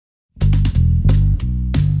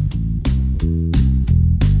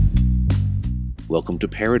Welcome to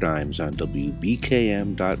Paradigms on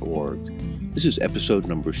WBKM.org. This is episode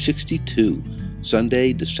number 62,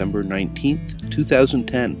 Sunday, December 19th,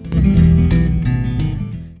 2010.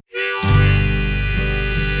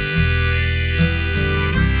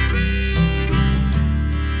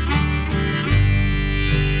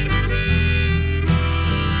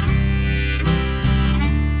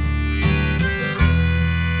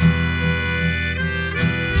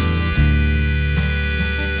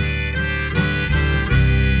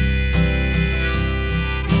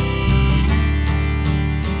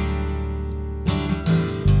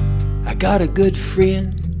 Got a good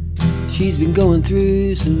friend, she's been going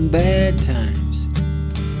through some bad times,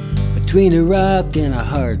 between a rock and a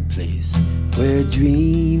hard place where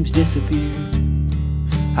dreams disappear.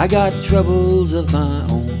 I got troubles of my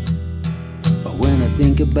own, but when I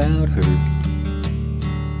think about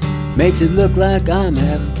her, makes it look like I'm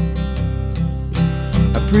having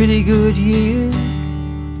a pretty good year.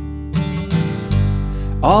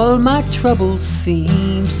 All my troubles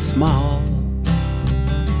seem small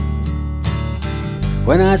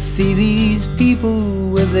when I see these people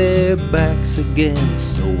with their backs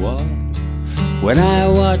against the wall, when I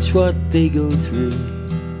watch what they go through,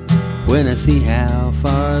 when I see how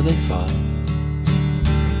far they fall.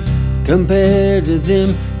 Compared to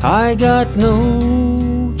them, I got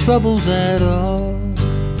no troubles at all.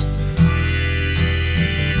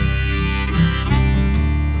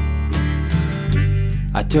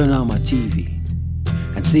 I turn on my TV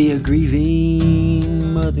and see a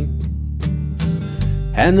grieving mother,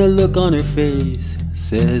 and the look on her face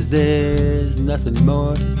says there's nothing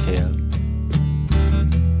more to tell.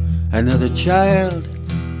 Another child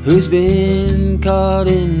who's been caught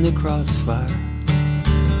in the crossfire,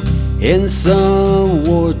 in some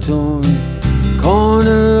war-torn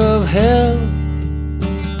corner of hell.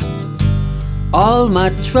 All my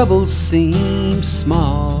troubles seem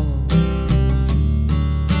small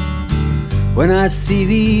when I see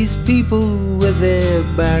these people with their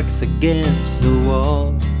backs against the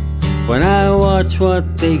wall, when I watch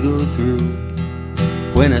what they go through,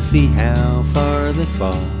 when I see how far they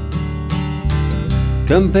fall.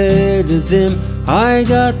 Compared to them, I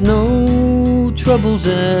got no troubles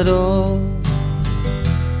at all.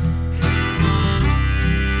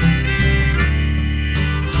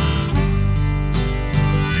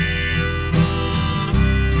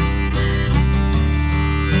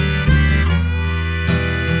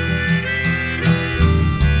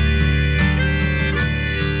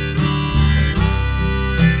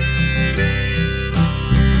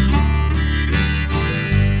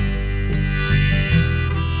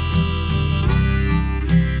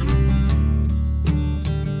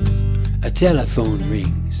 Telephone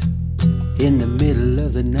rings in the middle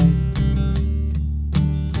of the night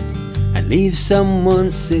and leaves someone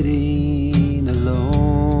sitting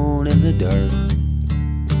alone in the dark,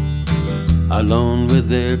 alone with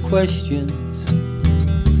their questions,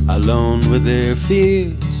 alone with their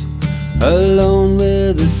fears, alone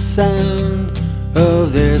with the sound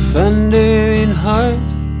of their thundering heart.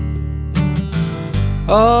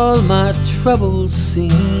 All my troubles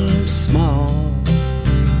seem small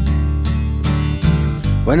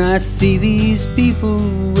when I see these people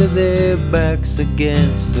with their backs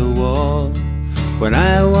against the wall, when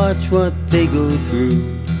I watch what they go through,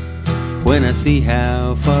 when I see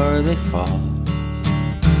how far they fall.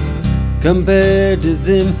 Compared to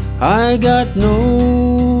them, I got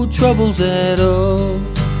no troubles at all.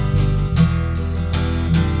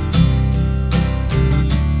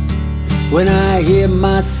 When I hear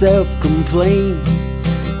myself complain,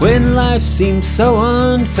 when life seems so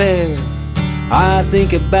unfair, I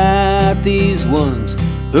think about these ones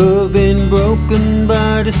who've been broken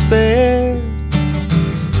by despair,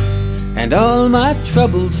 and all my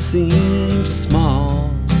troubles seem small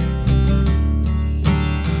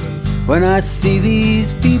when I see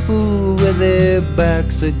these people with their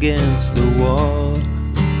backs against the wall,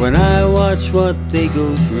 when I watch what they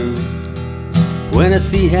go through, when I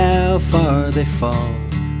see how far they fall.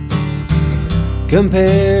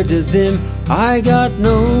 Compared to them, I got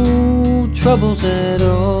no troubles at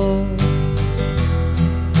all.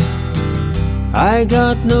 I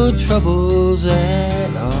got no troubles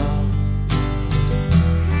at all.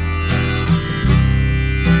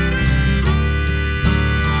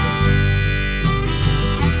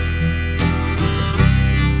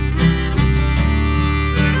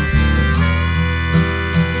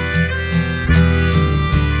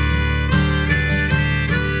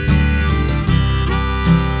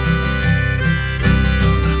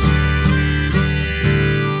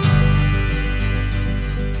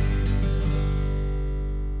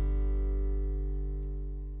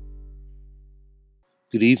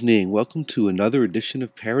 Good evening. Welcome to another edition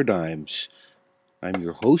of Paradigms. I'm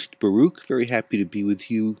your host, Baruch. Very happy to be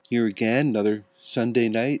with you here again, another Sunday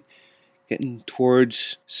night, getting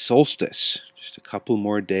towards solstice. Just a couple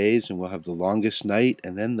more days and we'll have the longest night,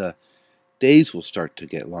 and then the days will start to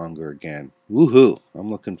get longer again. Woohoo! I'm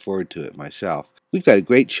looking forward to it myself. We've got a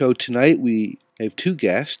great show tonight. We have two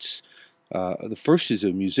guests. The first is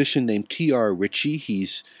a musician named Ritchie.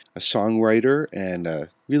 He's a songwriter and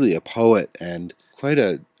really a poet and quite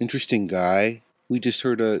an interesting guy. We just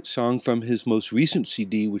heard a song from his most recent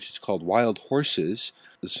CD, which is called Wild Horses.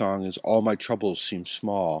 The song is All My Troubles Seem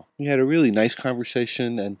Small. We had a really nice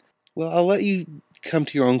conversation, and, well, I'll let you come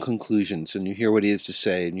to your own conclusions and you hear what he has to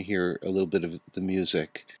say and you hear a little bit of the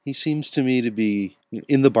music. He seems to me to be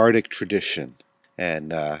in the bardic tradition.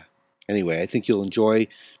 And anyway, I think you'll enjoy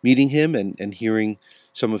meeting him and hearing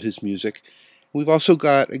some of his music. We've also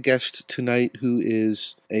got a guest tonight who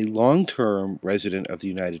is a long-term resident of the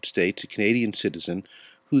United States, a Canadian citizen,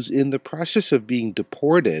 who's in the process of being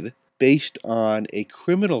deported based on a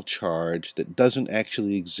criminal charge that doesn't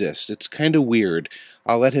actually exist. It's kind of weird.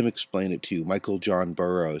 I'll let him explain it to you. Michael John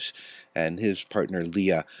Burrows and his partner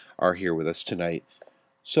Leah are here with us tonight.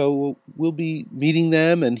 So we'll be meeting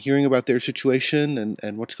them and hearing about their situation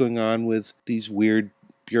and what's going on with these weird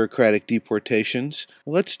bureaucratic deportations.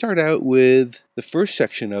 Well, let's start out with the first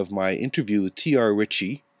section of my interview with T.R.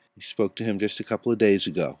 Ritchie. We spoke to him just a couple of days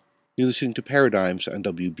ago. You're listening to Paradigms on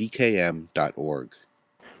WBKM.org.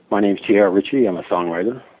 My name's T.R. Ritchie. I'm a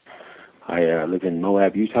songwriter. I live in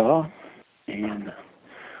Moab, Utah, and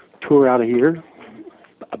tour out of here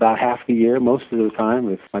about half the year, most of the time,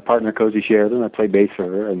 with my partner, Cozy Sheridan. I play bass for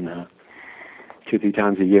her, and 2-3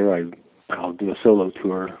 times a year I'll do a solo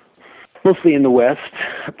tour, mostly in the West,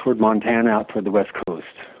 up toward Montana, out toward the West Coast.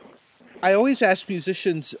 I always ask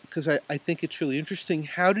musicians, because I think it's really interesting,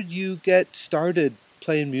 how did you get started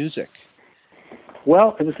playing music?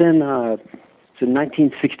 Well, it was in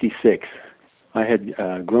 1966. I had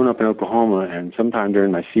grown up in Oklahoma, and sometime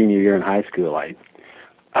during my senior year in high school,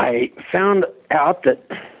 I found out that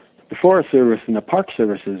the Forest Service and the Park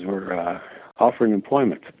Services were offering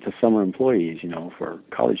employment to summer employees, for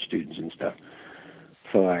college students and stuff.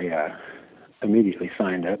 So I immediately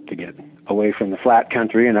signed up to get away from the flat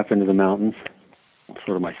country and up into the mountains,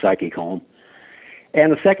 sort of my psychic home.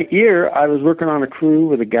 And the second year, I was working on a crew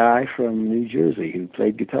with a guy from New Jersey who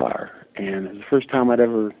played guitar. And it was the first time I'd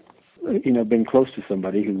ever, been close to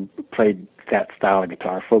somebody who played that style of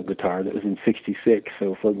guitar, folk guitar, that was in 66.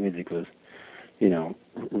 So folk music was,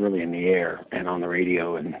 really in the air and on the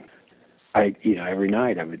radio. And every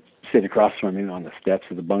night I would sit across from him on the steps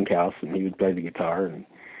of the bunkhouse, and he would play the guitar and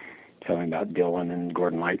tell me about Dylan and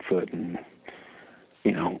Gordon Lightfoot and,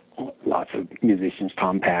 lots of musicians,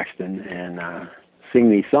 Tom Paxton, and sing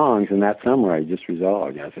these songs. And that summer I just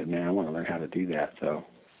resolved. I said, man, I want to learn how to do that. So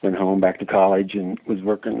went home back to college and was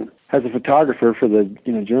working as a photographer for the,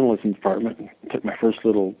 journalism department. Took my first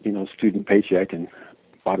little, student paycheck and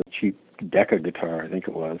bought a cheap Decca guitar, I think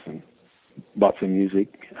it was, and bought some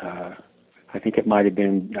music. I think it might have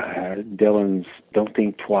been Dylan's Don't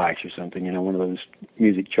Think Twice or something, one of those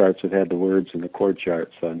music charts that had the words and the chord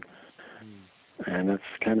charts on. And that's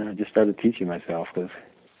kind of, I just started teaching myself because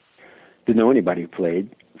didn't know anybody who played,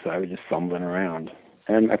 so I was just fumbling around.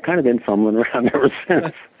 And I've kind of been fumbling around ever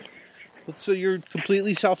since. So you're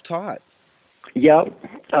completely self-taught. Yeah.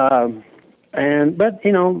 But,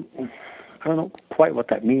 I don't know quite what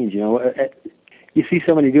that means, You see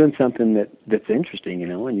somebody doing something that's interesting,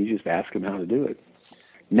 and you just ask them how to do it.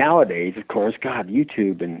 Nowadays, of course, God,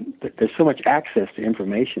 YouTube, and there's so much access to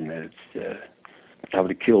information that it's, I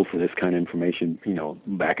would have killed for this kind of information,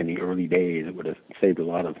 back in the early days. It would have saved a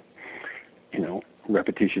lot of,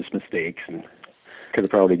 repetitious mistakes, and could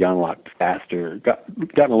have probably gone a lot faster,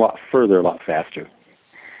 gotten a lot further a lot faster.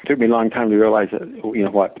 It took me a long time to realize that,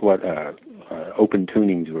 what open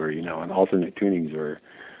tunings were, and alternate tunings were.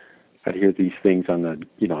 I'd hear these things on the,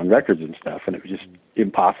 on records and stuff, and it was just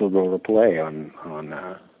impossible to play on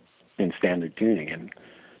in standard tuning. And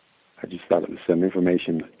I just thought it was some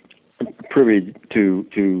information privy to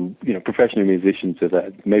professional musicians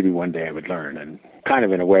that maybe one day I would learn. And kind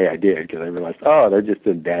of in a way I did, because I realized, they're just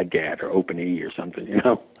in DADGAD or Open E or something,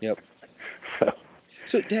 Yep.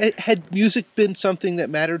 So had music been something that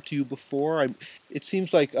mattered to you before? It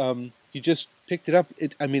seems like you just picked it up.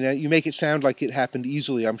 You make it sound like it happened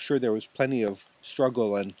easily. I'm sure there was plenty of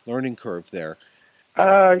struggle and learning curve there.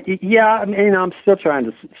 Yeah, I'm still trying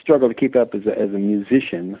to struggle to keep up as a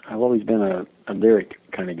musician. I've always been a lyric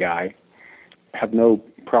kind of guy. Have no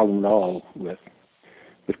problem at all with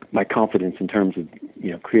my confidence in terms of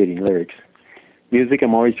creating lyrics. music.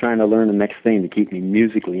 I'm always trying to learn the next thing to keep me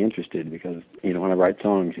musically interested because, when I write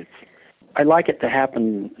songs, I like it to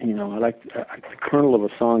happen, I like the kernel of a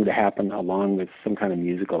song to happen along with some kind of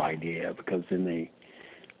musical idea because then they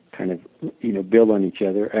kind of, build on each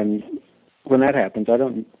other. And when that happens, I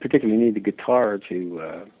don't particularly need the guitar to,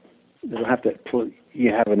 I don't have to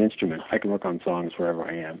have an instrument. I can work on songs wherever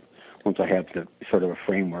I am once I have the sort of a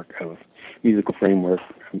musical framework,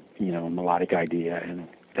 a melodic idea. And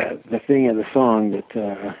the thing of the song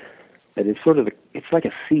that is sort of, it's like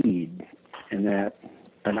a seed in that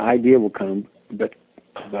an idea will come, but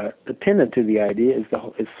the pendant to the idea is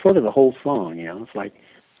sort of the whole song, It's like,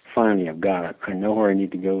 finally, I've got it. I know where I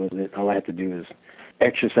need to go with it. All I have to do is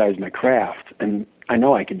exercise my craft, and I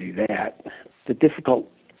know I can do that. The difficult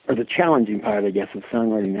or the challenging part, I guess, of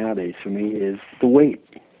songwriting nowadays for me is the weight,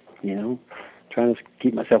 trying to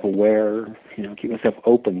keep myself aware, keep myself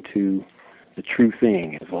open to the true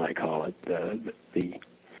thing is what I call it, the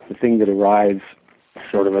thing that arrives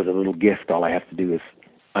sort of as a little gift. All I have to do is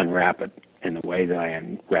unwrap it in the way that I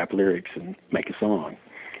unwrap lyrics and make a song.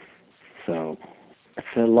 So it's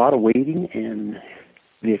a lot of waiting and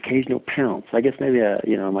the occasional pounce. I guess maybe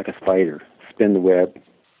I'm like a spider, spin the web,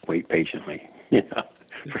 wait patiently.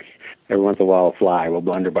 Every once in a while, a fly will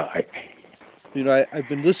blunder by. I've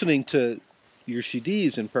been listening to your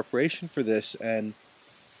CDs in preparation for this, and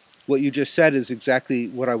what you just said is exactly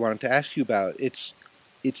what I wanted to ask you about. It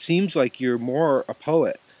seems like you're more a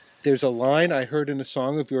poet. There's a line I heard in a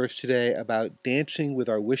song of yours today about dancing with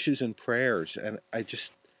our wishes and prayers, and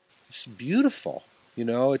it's beautiful.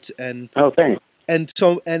 Oh, thanks. And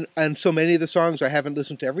so many of the songs, I haven't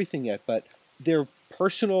listened to everything yet, but they're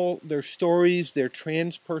personal, they're stories, they're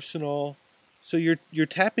transpersonal. So you're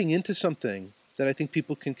tapping into something that I think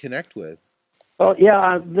people can connect with. Well,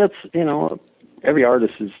 yeah, that's, every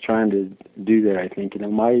artist is trying to do that, I think.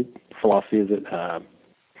 My philosophy is that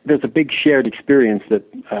there's a big shared experience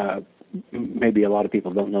that maybe a lot of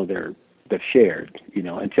people don't know they've shared,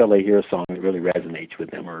 until they hear a song that really resonates with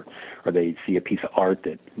them, or they see a piece of art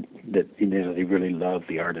that they really love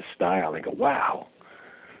the artist's style. They go, wow,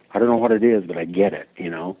 I don't know what it is, but I get it,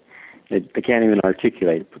 They can't even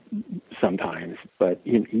articulate it sometimes, but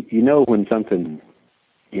when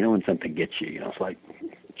something gets you, it's like,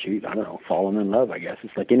 shoot, I don't know, falling in love, I guess.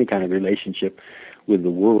 It's like any kind of relationship with the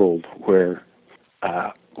world where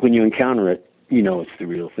when you encounter it, it's the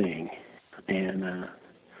real thing. And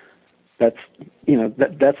that's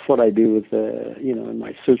what I do with, in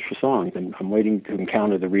my search for songs. And I'm waiting to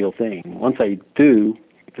encounter the real thing. Once I do,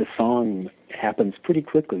 the song happens pretty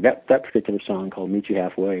quickly. That particular song called Meet You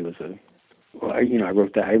Halfway was I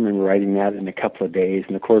wrote that. I remember writing that in a couple of days.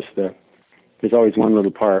 And of course, there's always one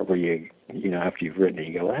little part where after you've written it,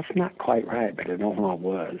 you go, well, that's not quite right, but I don't know what it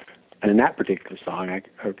was. And in that particular song, I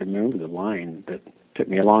can remember the line that took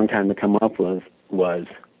me a long time to come up with was,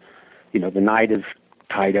 the night is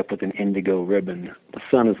tied up with an indigo ribbon. The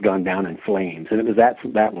sun has gone down in flames. And it was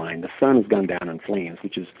that line, the sun has gone down in flames,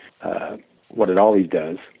 which is what it always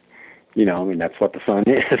does. That's what the sun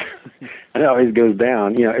is. And it always goes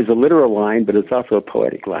down. It's a literal line, but it's also a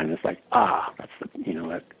poetic line. It's like, that's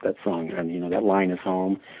that song. And, that line is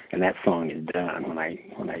home, and that song is done when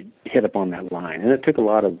I hit upon that line. And it took a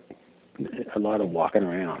lot of walking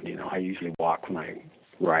around. I usually walk when I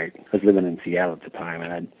write. I was living in Seattle at the time,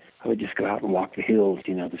 and I would just go out and walk the hills,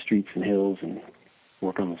 the streets and hills, and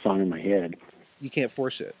work on the song in my head. You can't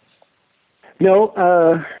force it. No,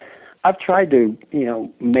 I've tried to,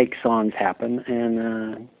 make songs happen,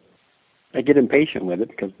 and I get impatient with it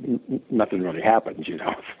because nothing really happens, It's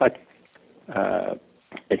like,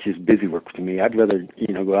 it's just busy work to me. I'd rather,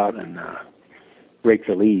 go out and rake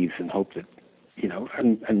the leaves and hope that,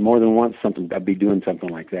 and more than once I'd be doing something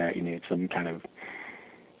like that. Some kind of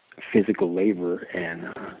physical labor, and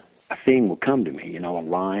a thing will come to me, a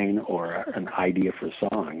line or an idea for a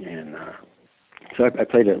song. And so I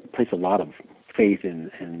place a lot of faith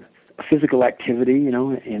in physical activity,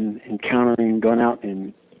 in encountering, going out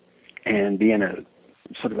and being a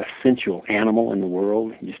sort of a sensual animal in the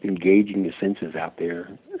world, just engaging your senses out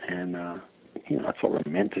there. And, that's what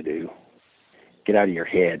we're meant to do. Get out of your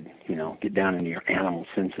head, get down into your animal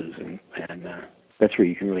senses, and that's where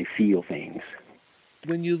you can really feel things.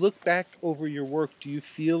 When you look back over your work, do you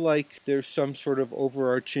feel like there's some sort of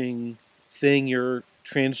overarching thing you're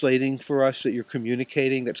translating for us, that you're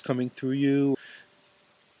communicating, that's coming through you?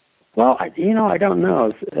 Well, I don't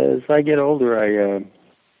know. As I get older,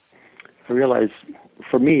 I realize,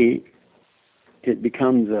 for me, it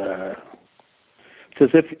becomes it's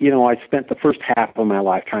as if, I spent the first half of my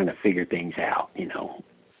life trying to figure things out,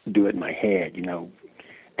 do it in my head,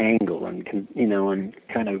 angle and, and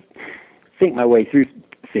kind of think my way through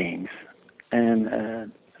things. And as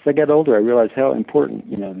I got older, I realized how important,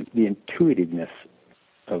 the intuitiveness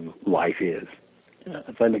of life is.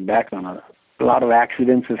 As I look back on it, a lot of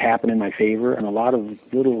accidents have happened in my favor, and a lot of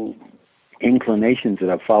little inclinations that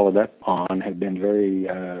I've followed up on have been very,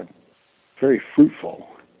 very fruitful.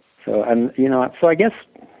 So, so I guess,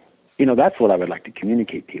 that's what I would like to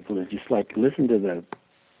communicate to people, is just like listen to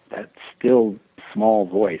that still small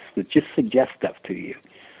voice that just suggests stuff to you.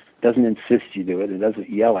 It doesn't insist you do it. It doesn't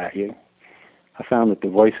yell at you. I found that the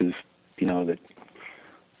voices, that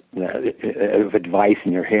of advice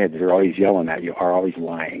in your head that are always yelling at you are always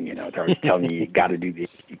lying. They're always telling you got to do this,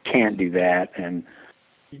 you can't do that, and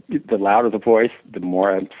the louder the voice, the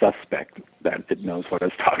more I'm suspect that it knows what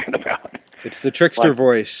it's talking about. It's the trickster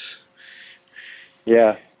voice.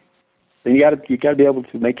 Yeah, and you got to be able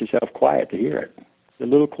to make yourself quiet to hear it. The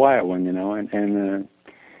little quiet one, and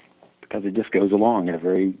because it just goes along in a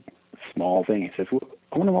very small thing. It says, well,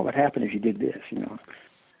 I wonder what would happen if you did this,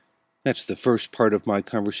 That's the first part of my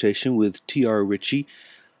conversation with T.R. Ritchie.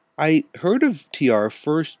 I heard of T.R.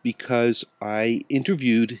 first because I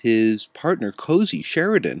interviewed his partner, Cozy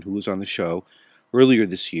Sheridan, who was on the show earlier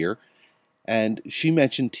this year, and she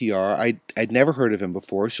mentioned T.R. I'd never heard of him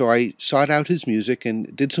before, so I sought out his music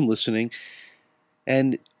and did some listening,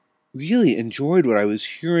 and really enjoyed what I was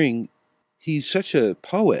hearing. He's such a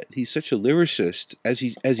poet. He's such a lyricist. As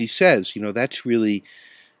he says, that's really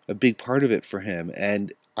a big part of it for him.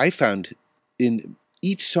 And I found in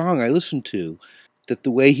each song I listened to that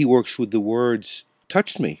the way he works with the words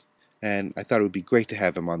touched me. And I thought it would be great to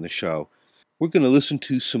have him on the show. We're going to listen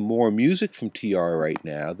to some more music from T.R. right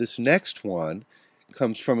now. This next one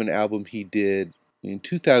comes from an album he did in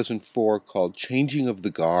 2004 called Changing of the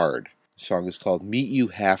Guard. The song is called Meet You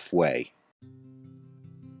Halfway.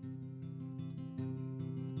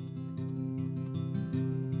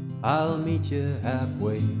 I'll meet you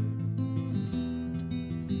halfway,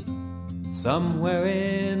 somewhere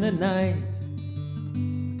in the night.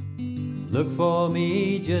 Look for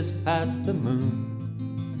me just past the moon,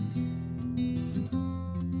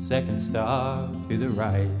 second star to the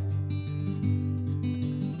right.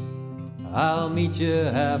 I'll meet you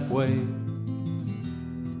halfway,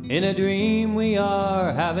 in a dream we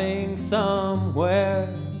are having somewhere,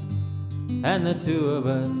 and the two of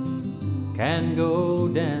us can go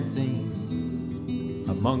dancing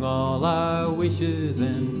among all our wishes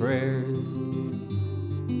and prayers.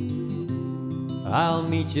 I'll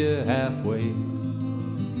meet you halfway,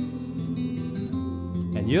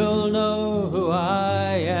 and you'll know who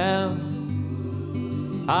I am.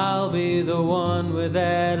 I'll be the one with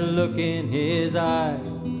that look in his eye,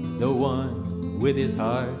 the one with his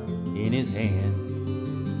heart in his hand.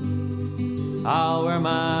 I'll wear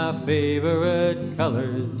my favorite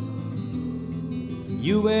colors,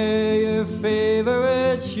 you wear your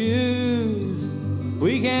favorite shoes.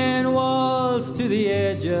 We can waltz to the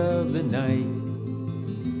edge of the night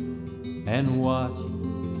and watch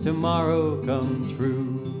tomorrow come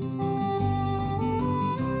true.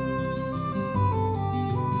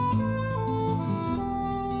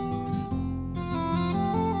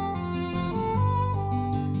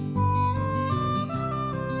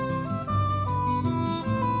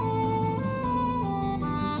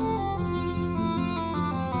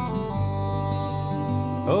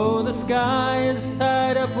 Oh, the sky is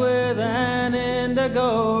tied up with an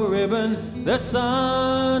indigo ribbon. The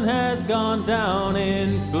sun has gone down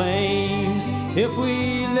in flames. If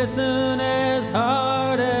we listen as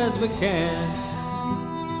hard as we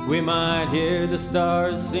can, we might hear the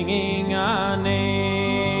stars singing our names.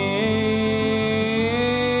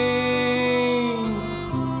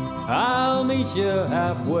 I'll meet you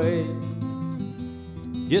halfway.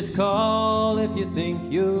 Just call if you think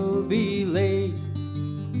you'll be late.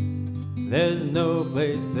 There's no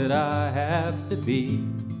place that I have to be,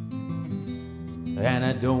 and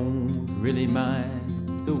I don't really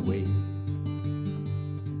mind the wait.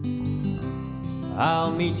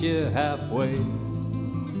 I'll meet you halfway.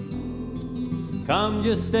 Come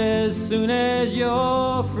just as soon as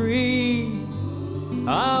you're free.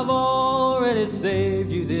 I've already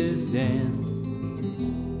saved you this dance,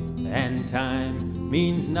 and time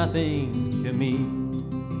means nothing to me.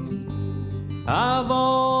 I've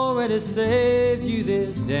already saved you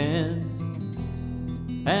this dance,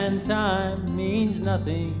 and time means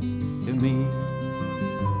nothing to me.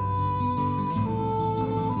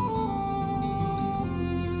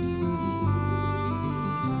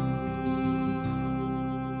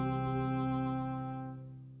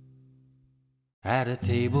 At a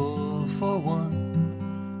table for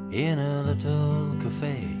one in a little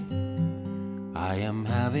cafe, I am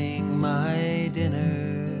having my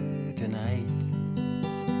dinner tonight. night.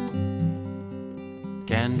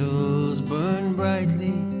 Candles burn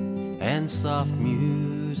brightly and soft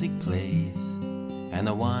music plays, and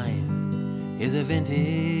the wine is a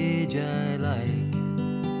vintage I like.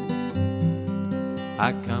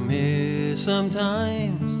 I come here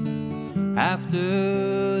sometimes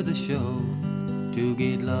after the show to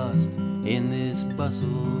get lost in this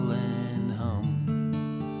bustle and hum,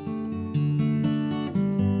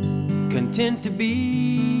 content to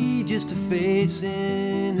be just a face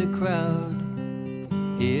in the crowd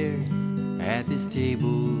here at this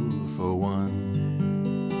table for one.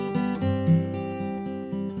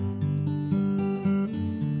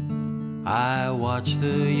 I watch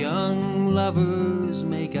the young lovers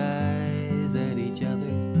make eyes at each other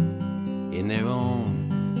in their own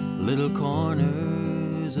little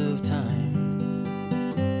corners of time.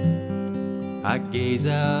 I gaze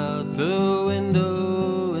out the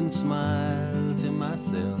window and smile to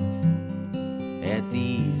myself at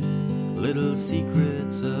these little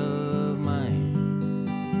secrets of mine.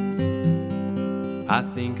 I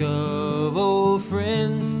think of old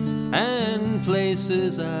friends and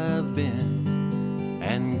places I've been,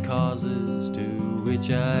 and causes to which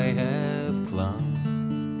I have clung.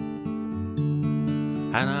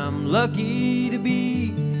 And I'm lucky to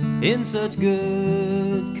be in such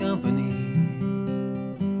good company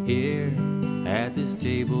here at this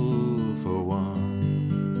table for one.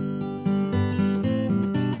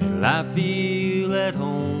 And I feel at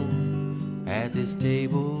home at this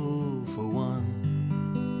table for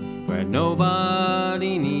one, where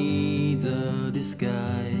nobody needs a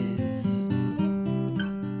disguise.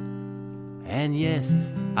 And yes,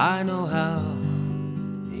 I know how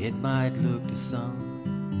it might look to some,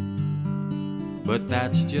 but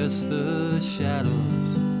that's just the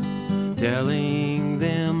shadows telling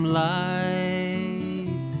them lies.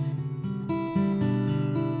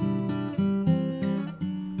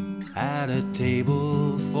 At a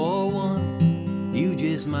table for one, you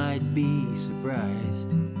just might be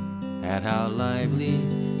surprised at how lively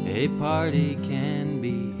a party can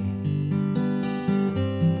be.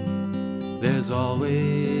 There's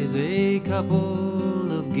always a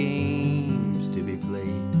couple of games to be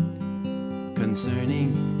played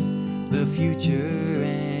concerning the future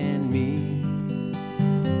and me.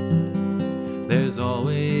 There's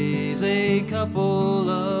always a couple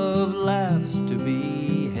of laughs to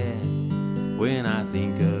be had when I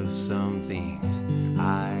think of some things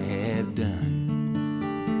I have done.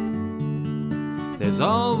 There's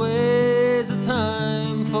always a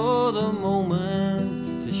time for the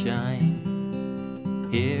moments to shine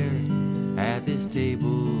here at this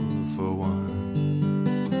table for one.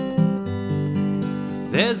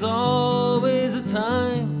 There's always a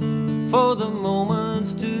time for the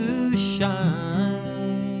moments to shine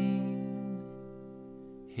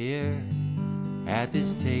here at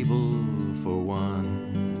this table for one.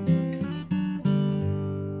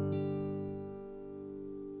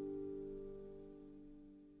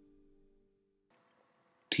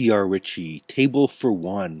 T.R. Ritchie, Table for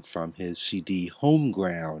One, from his CD Home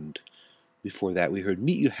Ground. Before that, we heard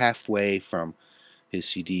Meet You Halfway from his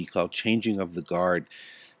CD called Changing of the Guard.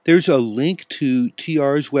 There's a link to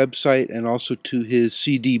TR's website and also to his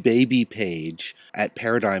CD Baby page at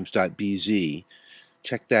paradigms.bz.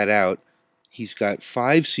 Check that out. He's got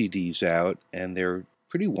 5 CDs out, and they're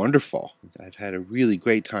pretty wonderful. I've had a really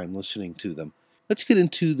great time listening to them. Let's get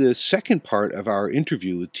into the second part of our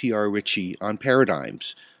interview with T.R. Ritchie on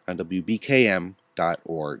Paradigms on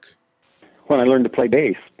WBKM.org. When I learned to play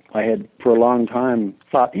bass, I had for a long time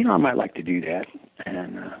thought, I might like to do that,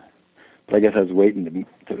 and but I guess I was waiting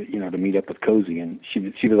to meet up with Cozy, and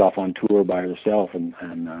she was off on tour by herself, and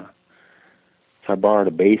so I borrowed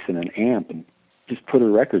a bass and an amp and just put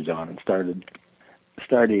her records on and started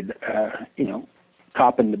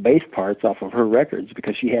copping the bass parts off of her records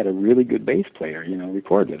because she had a really good bass player,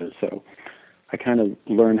 record with her. So I kind of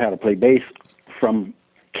learned how to play bass from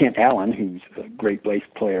Kent Allen, who's a great bass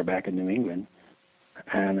player back in New England,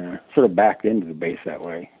 and sort of backed into the bass that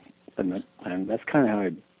way. And that's kind of how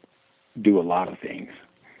I do a lot of things.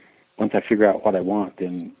 Once I figure out what I want,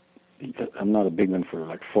 then I'm not a big one for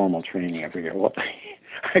like formal training. I figure, what's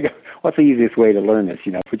the easiest way to learn this,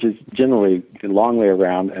 which is generally the long way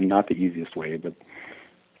around and not the easiest way, but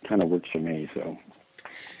kind of works for me. So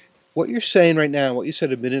what you're saying right now, what you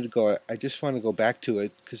said a minute ago, I just want to go back to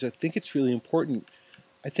it because I think it's really important.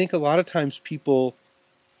 I think a lot of times people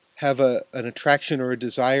have an attraction or a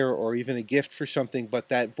desire or even a gift for something, but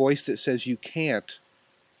that voice that says you can't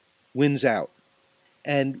wins out.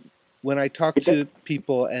 And when I talk to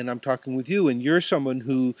people, and I'm talking with you, and you're someone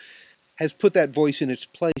who has put that voice in its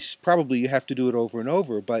place, probably you have to do it over and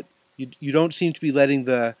over, but You don't seem to be letting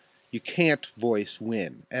the you can't voice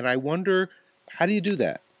win. And I wonder, how do you do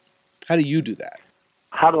that? How do you do that?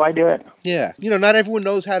 How do I do it? Yeah. Not everyone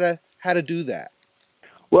knows how to do that.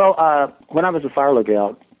 Well, when I was a fire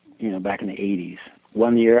lookout, back in the 80s,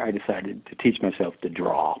 one year I decided to teach myself to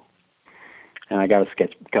draw. And I got a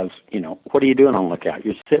sketch because, what are you doing on lookout?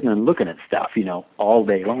 You're sitting and looking at stuff, all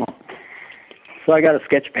day long. So I got a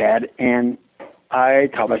sketch pad and I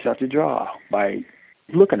taught myself to draw by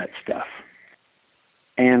looking at stuff.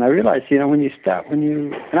 And I realized, when you stop,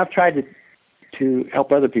 and I've tried to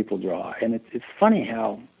help other people draw. And it's funny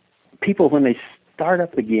how people, when they start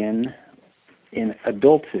up again in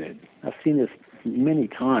adulthood, I've seen this many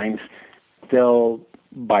times, they'll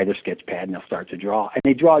buy their sketch pad and they'll start to draw. And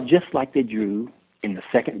they draw just like they drew in the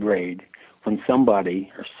second grade when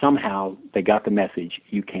somebody or somehow they got the message,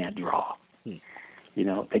 you can't draw.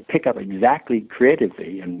 They pick up exactly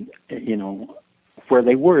creatively and, where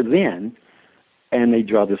they were then, and they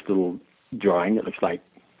draw this little drawing that looks like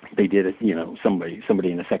they did it, somebody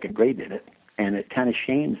in the second grade did it, and it kind of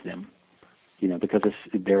shames them, because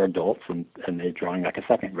they're adults and they're drawing like a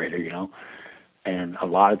second grader, and a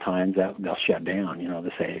lot of times they'll shut down,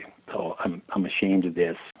 they say, oh, I'm ashamed of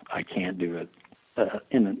this, I can't do it,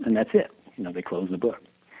 and that's it, they close the book.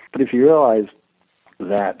 But if you realize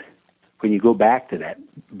that when you go back to that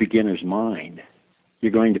beginner's mind,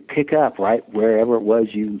 you're going to pick up right wherever it was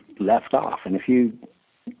you left off. And if you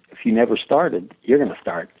never started, you're going to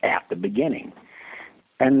start at the beginning.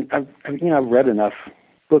 And I've read enough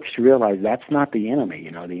books to realize that's not the enemy.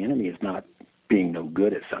 The enemy is not being no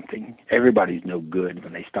good at something. Everybody's no good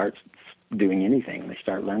when they start doing anything, when they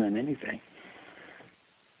start learning anything.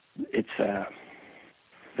 It's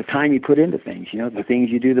the time you put into things. The things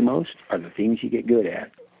you do the most are the things you get good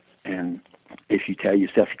at. And if you tell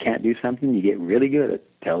yourself you can't do something, you get really good at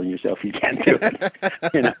telling yourself you can't do it.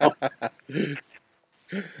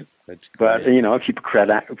 That's great. But if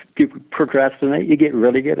you procrastinate, you get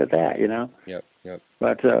really good at that. Yep.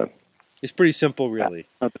 But it's pretty simple, really.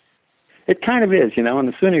 It kind of is, and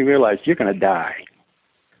the sooner you realize you're going to die,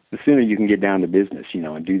 the sooner you can get down to business,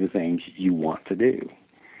 and do the things you want to do.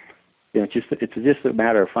 It's just a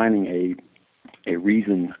matter of finding a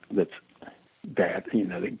reason that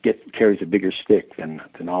carries a bigger stick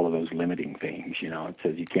than all of those limiting things. It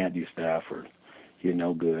says you can't do stuff or you're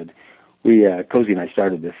no good. We Cozy and I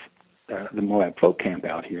started this the Moab Folk Camp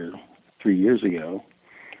out here 3 years ago.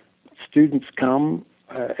 Students come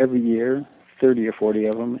every year, 30 or 40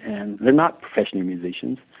 of them, and they're not professional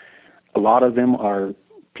musicians. A lot of them are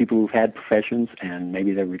people who've had professions and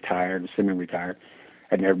maybe they're retired or semi-retired,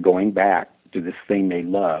 and they're going back to this thing they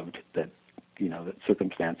loved that that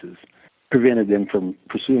circumstances prevented them from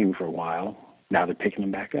pursuing for a while. Now they're picking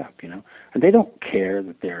them back up, and they don't care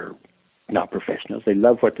that they're not professionals. They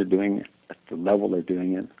love what they're doing at the level they're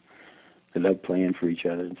doing it. They love playing for each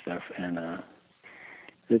other and stuff, and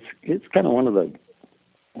it's kind of one of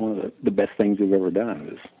the best things we've ever done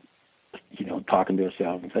is talking to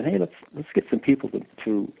ourselves and saying, hey, let's get some people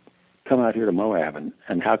to come out here to Moab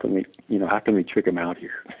and how can we trick them out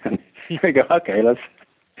here? And we go, okay,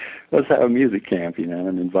 let's have a music camp,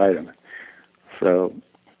 and invite them. So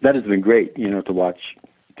that has been great, to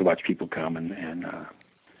watch people come and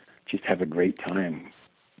just have a great time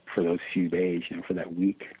for those few days, for that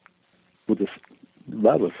week, with this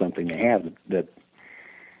love of something they have that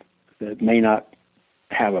may not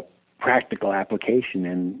have a practical application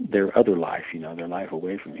in their other life, their life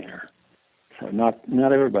away from here. So not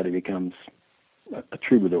everybody becomes a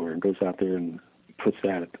troubadour and goes out there and puts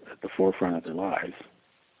that at the forefront of their lives,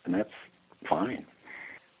 and that's fine.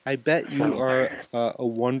 I bet you are a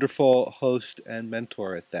wonderful host and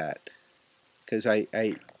mentor at that. Because I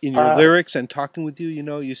in your lyrics and talking with you,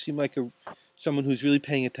 you seem like someone who's really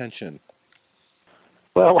paying attention.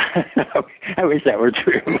 Well, I wish that were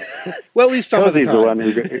true. Well, at least some of the time. The one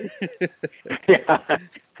who, yeah.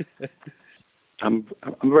 I'm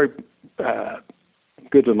very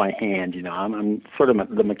good with my hand. I'm sort of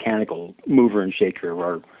the mechanical mover and shaker of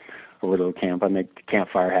our little camp. I make the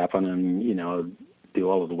campfire happen, and do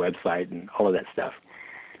all of the website and all of that stuff.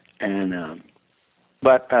 And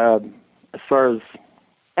but as far as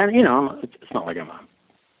it's not like I'm a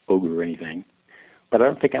ogre or anything, but I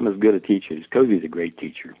don't think I'm as good a teacher. Cozy's a great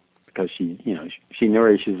teacher because she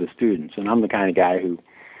nourishes the students, and I'm the kind of guy who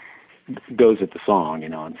goes at the song,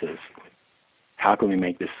 and says, how can we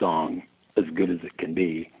make this song as good as it can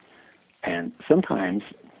be? And sometimes,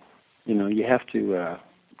 you have to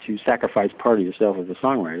sacrifice part of yourself as a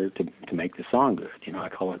songwriter to make the song good.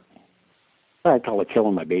 I call it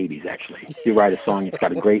killing my babies, actually. You write a song, it's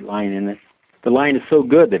got a great line in it. The line is so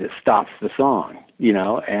good that it stops the song.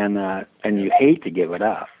 and you hate to give it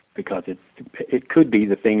up because it could be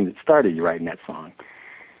the thing that started you writing that song.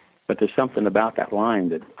 But there's something about that line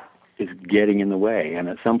that is getting in the way, and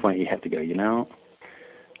at some point you have to go,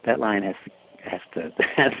 that line has to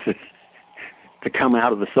to come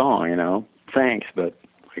out of the song, Thanks, but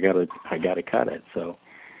I gotta cut it. So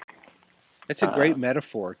it's a great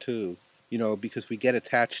metaphor too, because we get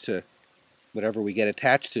attached to whatever we get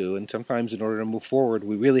attached to, and sometimes in order to move forward,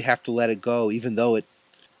 we really have to let it go, even though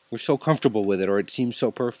we're so comfortable with it or it seems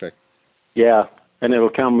so perfect. Yeah, and it'll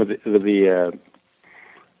come with the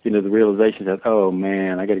the realization that, oh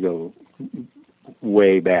man, I got to go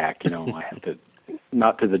way back. I have to,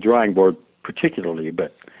 not to the drawing board particularly,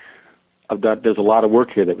 but there's a lot of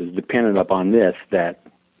work here that was dependent upon this that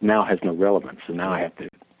now has no relevance, and now I have to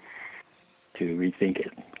rethink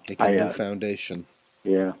it. Make a new foundation.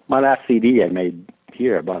 Yeah, my last CD I made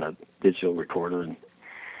here, I bought a digital recorder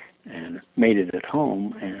and made it at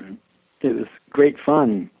home, and it was great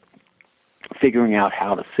fun figuring out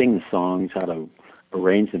how to sing the songs, how to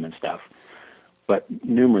arrange them and stuff. But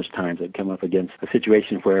numerous times I'd come up against a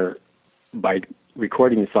situation where by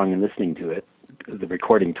recording the song and listening to it, the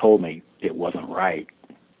recording told me it wasn't right.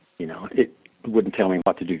 It wouldn't tell me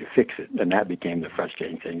what to do to fix it, and that became the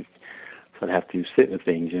frustrating thing. So I'd have to sit with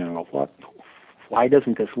things, why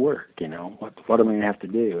doesn't this work? What am I going to have to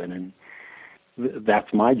do? And then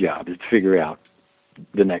that's my job, is to figure out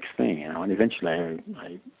the next thing, and eventually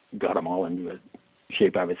I got them all into a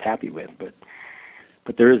shape I was happy with, but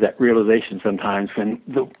there is that realization sometimes when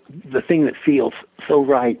the thing that feels so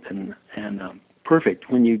right and perfect,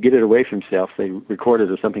 when you get it away from yourself, say record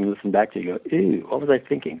it or something, listen back to it, you go, ew, what was I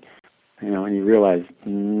thinking? And you realize,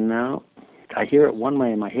 no, I hear it one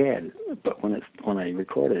way in my head, but when I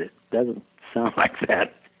record it, it doesn't sound like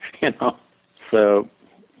that, So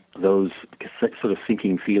those sort of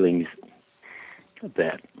sinking feelings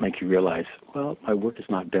that make you realize, well, my work is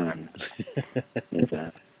not done.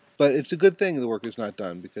 But it's a good thing the work is not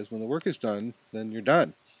done, because when the work is done, then you're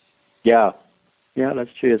done. Yeah,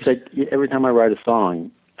 that's true. It's like every time I write a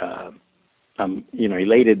song, I'm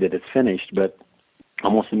elated that it's finished, but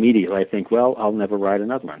almost immediately I think, well, I'll never write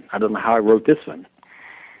another one. I don't know how I wrote this one.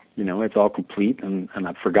 It's all complete, and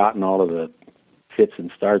I've forgotten all of the fits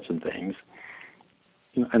and starts and things.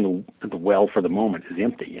 And the well for the moment is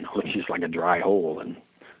empty. It's just like a dry hole, and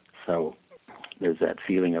so there's that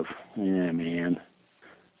feeling of, yeah, man.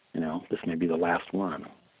 This may be the last one,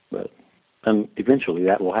 but eventually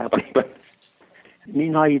that will happen. But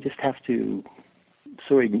meanwhile, you just have to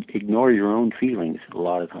sort of ignore your own feelings a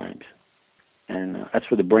lot of times, and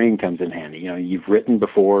that's where the brain comes in handy. You've written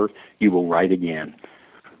before, you will write again.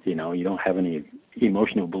 You don't have any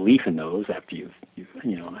emotional belief in those after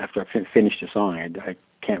after I've finished a song. I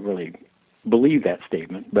can't really believe that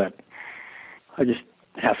statement, but I just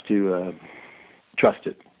have to trust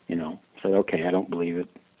it. Say, okay, I don't believe it.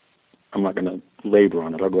 I'm not going to labor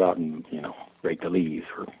on it. I'll go out and, rake the leaves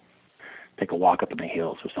or take a walk up in the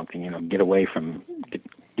hills or something, get away from this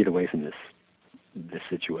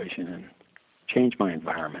situation and change my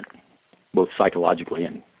environment, both psychologically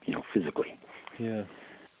and, physically. Yeah.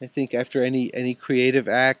 I think after any creative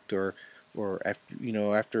act or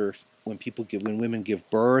after when women give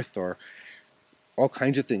birth or all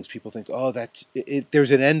kinds of things, people think, oh, that's it.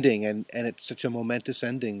 There's an ending, and it's such a momentous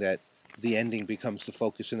ending that the ending becomes the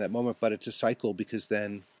focus in that moment, but it's a cycle, because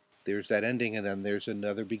then there's that ending and then there's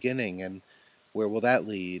another beginning, and where will that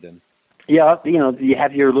lead? And yeah, you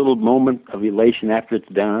have your little moment of elation after it's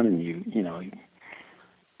done, and you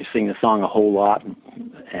sing the song a whole lot,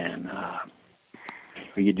 and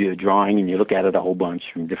or you do a drawing and you look at it a whole bunch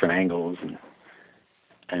from different angles,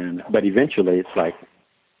 but eventually it's like,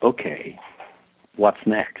 okay, what's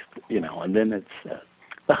next? And then it's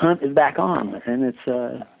the hunt is back on, and it's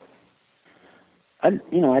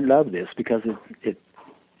I love this because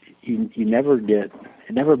you never get,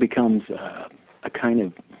 it never becomes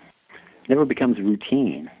never becomes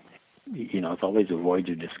routine. It's always a voyage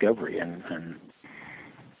of discovery, and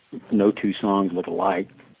no two songs look alike,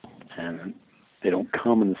 and they don't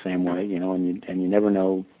come in the same way, and you never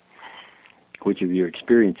know which of your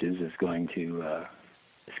experiences is going to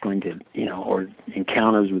or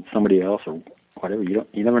encounters with somebody else or whatever. You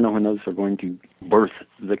never know when those are going to birth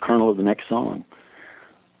the kernel of the next song.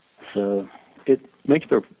 So it makes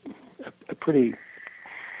for a pretty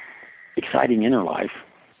exciting inner life,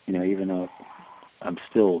 even though I'm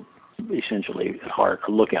still essentially at heart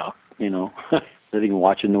a lookout, sitting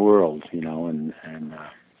watching the world, and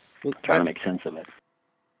trying to make sense of it.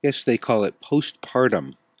 I guess they call it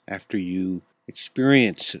postpartum, after you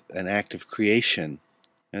experience an act of creation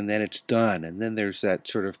and then it's done, and then there's that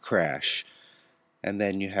sort of crash. and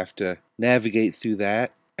then you have to navigate through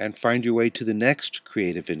that and find your way to the next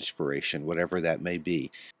creative inspiration, whatever that may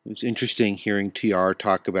be. It's interesting hearing TR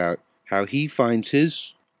talk about how he finds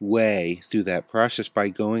his way through that process by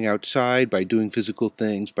going outside, by doing physical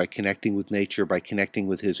things, by connecting with nature, by connecting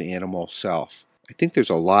with his animal self. I think there's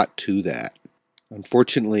a lot to that.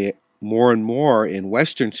 Unfortunately, more and more in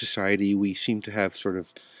Western society, we seem to have sort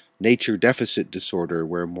of nature deficit disorder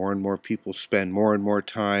where more and more people spend more and more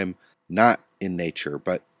time not in nature.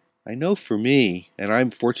 But I know for me, and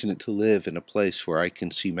I'm fortunate to live in a place where I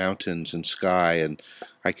can see mountains and sky and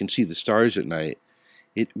I can see the stars at night,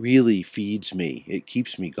 it really feeds me. It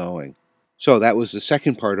keeps me going. So that was the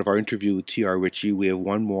second part of our interview with T.R. Ritchie. We have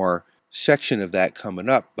one more section of that coming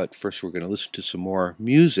up, but first we're going to listen to some more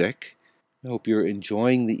music. I hope you're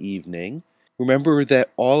enjoying the evening. Remember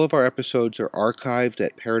that all of our episodes are archived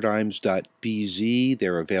at paradigms.bz.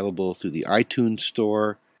 They're available through the iTunes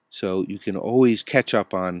store, so you can always catch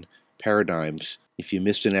up on Paradigms if you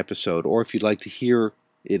missed an episode or if you'd like to hear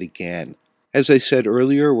it again. As I said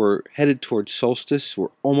earlier, we're headed towards solstice. We're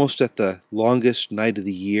almost at the longest night of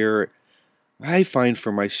the year. I find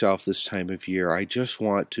for myself this time of year, I just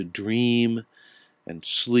want to dream and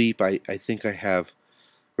sleep. I think I have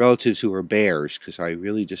relatives who are bears because I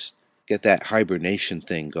really just get that hibernation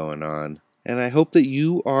thing going on. And I hope that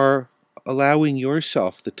you are allowing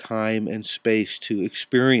yourself the time and space to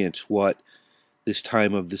experience what this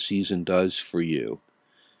time of the season does for you.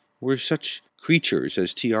 We're such creatures,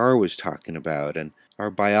 as TR was talking about, and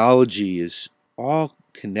our biology is all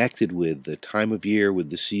connected with the time of year, with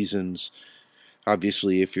the seasons.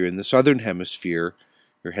 Obviously, if you're in the southern hemisphere,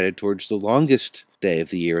 you're headed towards the longest day of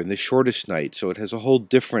the year and the shortest night, so it has a whole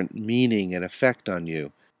different meaning and effect on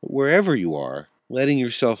you. But wherever you are, letting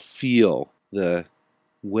yourself feel the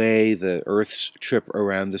way the Earth's trip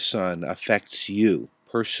around the sun affects you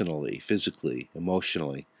personally, physically,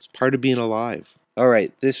 emotionally. It's part of being alive. All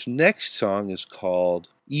right, this next song is called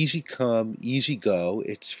Easy Come, Easy Go.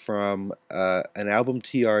 It's from an album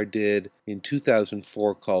TR did in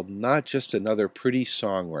 2004 called Not Just Another Pretty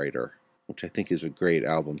Songwriter, which I think is a great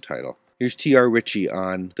album title. Here's TR Ritchie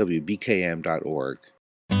on WBKM.org.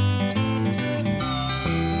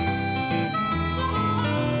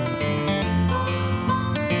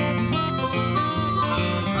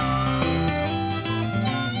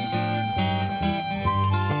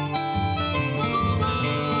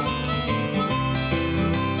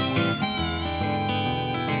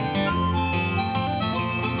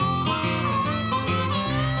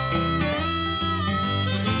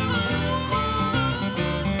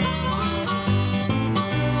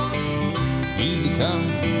 Come,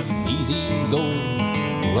 easy go,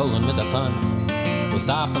 rolling with a punch will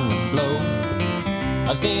soften the blow.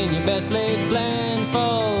 I've seen your best laid plans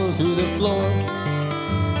fall through the floor.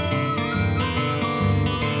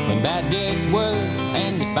 When bad gets worse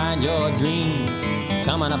and you find your dreams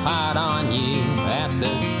coming apart on you at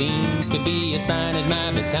the seams, could be a sign it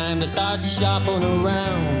might be time to start shopping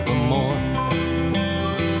around for more.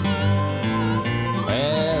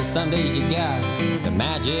 Well, some days you got the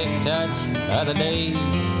magic touch, other days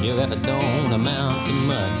your efforts don't amount to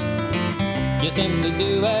much. You simply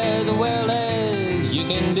do as well as you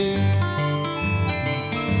can do.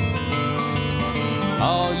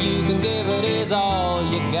 All you can give it is all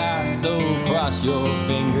you got, so cross your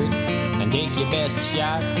fingers and take your best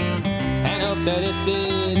shot and hope that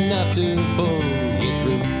it's enough to pull you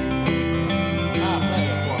through. I'll play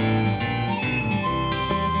it for you.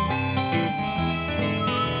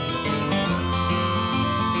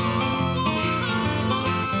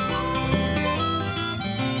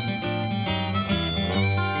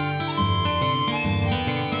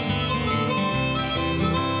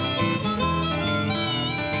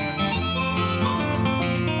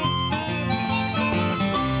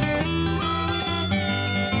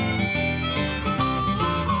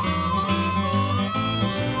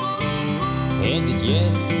 Heads it's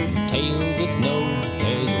yes, tails it's no.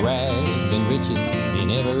 There's rags and riches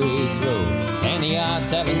in every throw, and the odds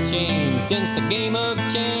haven't changed since the game of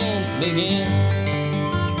chance began.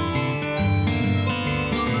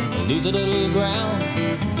 Lose a little ground,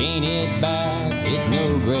 gain it back. It's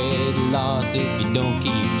no great loss if you don't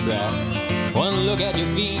keep track. One look at your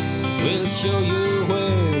feet will show you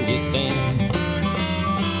where you stand.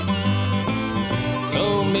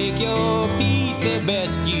 So make your peace the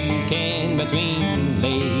best you can between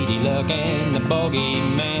Lady Luck and the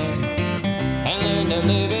bogeyman, and learn to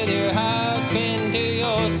live with your heart pinned to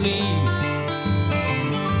your sleeve.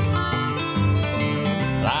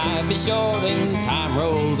 Life is short and time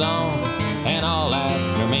rolls on, and all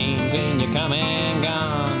that remains when you're come and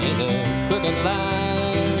gone is a crooked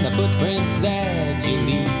line the footprints that you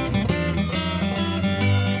leave.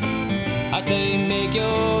 I say make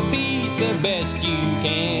your peace the best you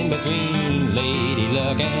can between Lady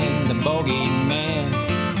Luck and the bogeyman,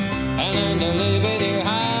 and learn to live with your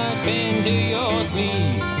heart pinned to your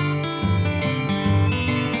sleeve.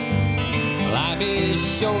 Life is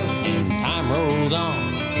short and time rolls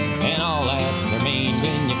on, and all that remains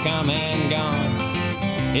when you come and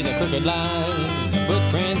gone is a crooked line, the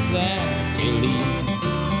footprints that you leave.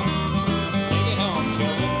 Take it home,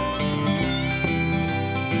 children.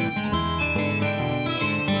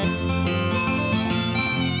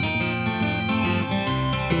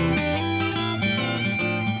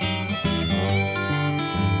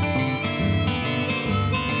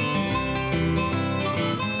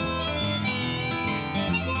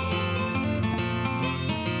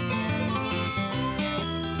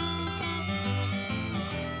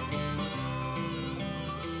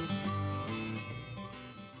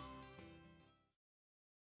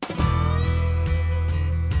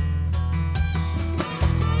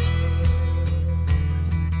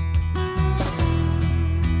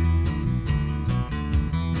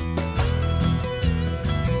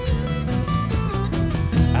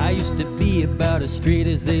 I used to be about as straight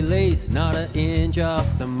as they lace, not an inch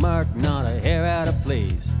off the mark, not a hair out of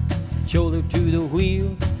place. Shoulder to the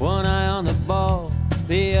wheel, one eye on the ball,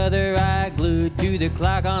 the other eye glued to the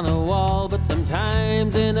clock on the wall. But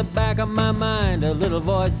sometimes in the back of my mind a little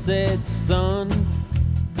voice said, son,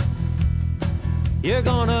 you're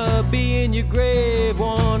gonna be in your grave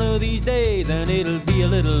one of these days, and it'll be a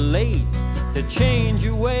little late to change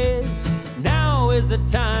your ways. Now is the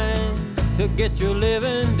time to get your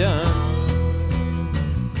living done.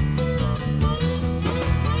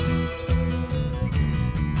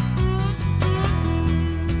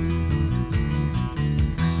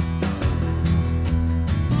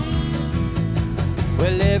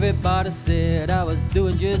 Well, everybody said I was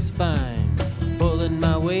doing just fine, pulling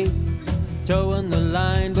my weight, towing the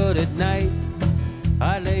line. But at night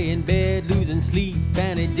I lay in bed losing sleep,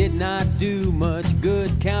 and it did not do much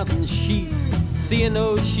good counting sheep. Seeing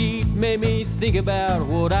those sheep made me think about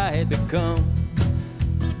what I had become.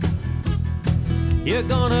 You're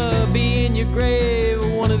gonna be in your grave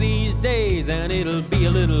one of these days, and it'll be a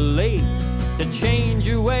little late to change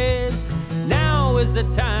your ways. Now is the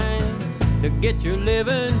time to get your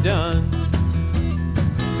living done.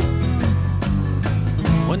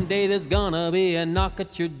 One day there's gonna be a knock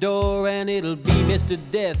at your door, and it'll be Mr.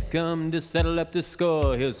 Death come to settle up the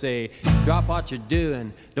score. He'll say, drop what you're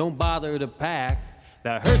doing, don't bother to pack.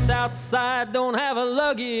 The hearse outside don't have a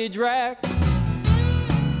luggage rack.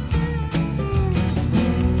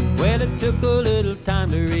 Well, it took a little time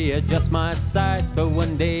to readjust my sights, but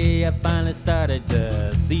one day I finally started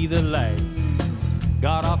to see the light.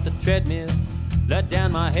 Got off the treadmill, let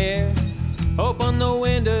down my hair, opened the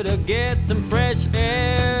window to get some fresh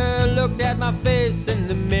air, looked at my face in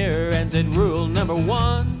the mirror and said, rule number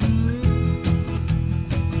one,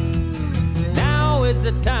 now is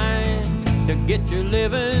the time to get your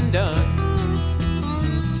living done.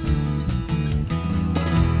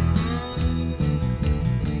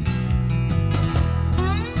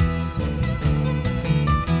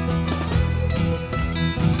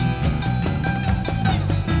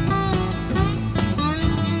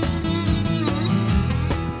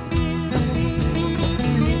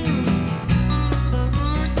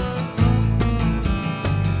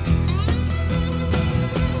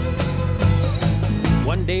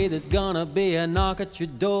 One day there's gonna be a knock at your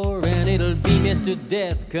door, and it'll be Mr.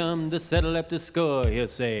 Death come to settle up the score. He'll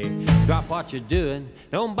say, drop what you're doing,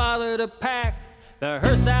 don't bother to pack. The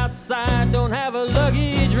hearse outside don't have a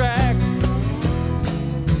luggage rack.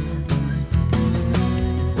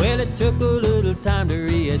 Well, it took a little time to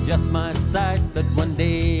readjust my sights, but one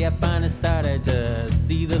day I finally started to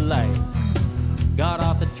see the light. Got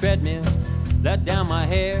off the treadmill, let down my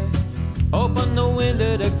hair, opened the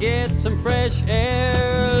window to get some fresh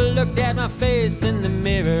air, looked at my face in the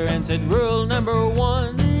mirror and said, rule number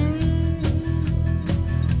one,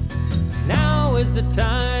 now is the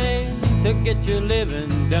time to get your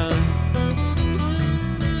living done.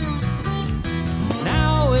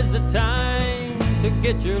 Now is the time to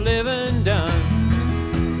get your living done.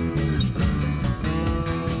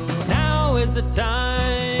 Now is the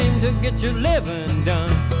time to get your living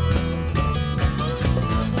done.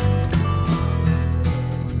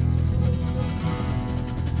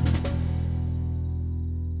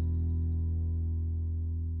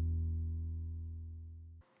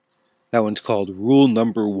 That one's called Rule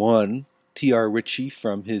Number One, T.R. Ritchie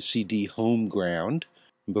from his CD Home Ground.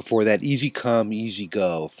 And before that, Easy Come, Easy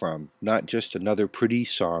Go from Not Just Another Pretty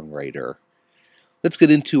Songwriter. Let's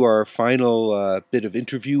get into our final bit of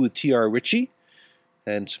interview with T.R. Ritchie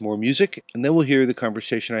and some more music, and then we'll hear the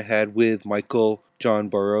conversation I had with Michael, John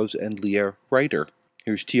Burrows, and Leah Ryder.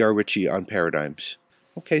 Here's T.R. Ritchie on Paradigms.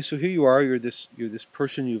 Okay, so here you are. You're this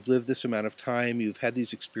person. You've lived this amount of time. You've had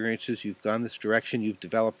these experiences. You've gone this direction. You've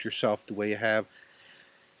developed yourself the way you have.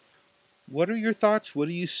 What are your thoughts? What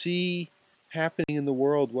do you see happening in the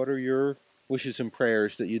world? What are your wishes and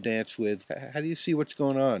prayers that you dance with? How do you see what's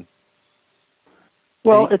going on?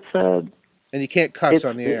 Well, and you can't cuss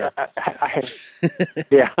on the air.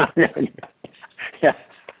 Yeah.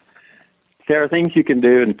 There are things you can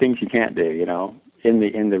do and things you can't do. In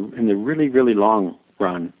the really, really long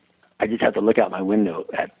run, I just have to look out my window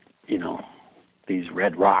at these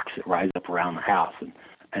red rocks that rise up around the house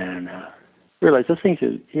and realize those things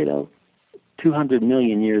are 200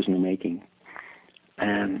 million years in the making,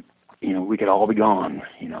 and we could all be gone,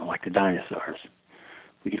 like the dinosaurs.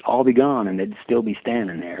 We could all be gone, and they'd still be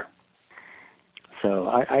standing there.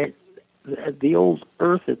 So the old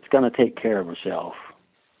Earth, it's going to take care of herself,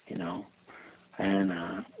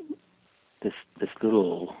 and this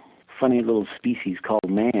little funny little species called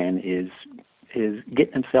man is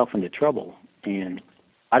getting himself into trouble, and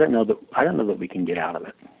I don't know that we can get out of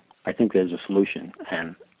it. I think there's a solution,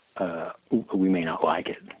 and we may not like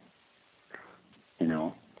it,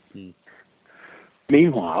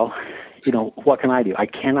 Meanwhile, what can I do? I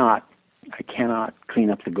cannot clean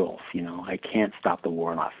up the Gulf. I can't stop the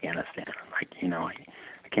war in Afghanistan. I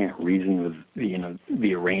can't reason with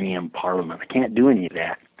the Iranian parliament. I can't do any of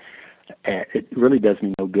that. It really does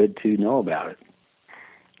me no good to know about it.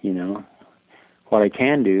 What I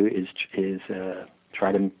can do is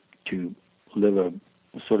try to live a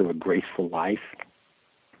sort of a graceful life,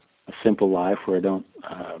 a simple life where I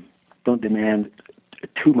don't demand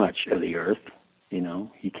too much of the earth.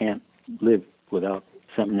 You can't live without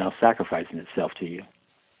something else sacrificing itself to you.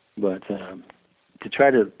 But to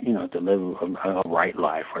try to live a right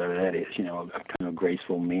life, whatever that is, a kind of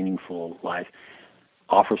graceful, meaningful life,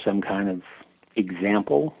 offer some kind of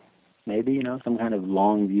example, maybe, some kind of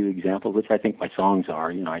long view example, which I think my songs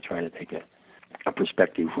are. I try to take a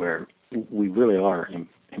perspective where we really are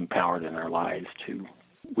empowered in our lives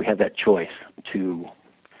we have that choice to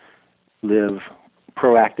live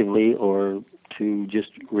proactively or to just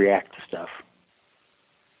react to stuff.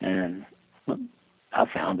 And I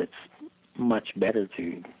found it's much better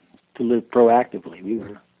to live proactively.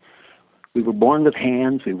 We were born with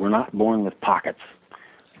hands. We were not born with pockets.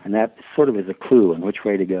 And that sort of is a clue on which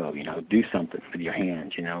way to go. Do something with your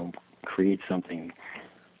hands, create something,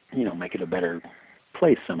 make it a better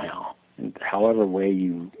place somehow, in however way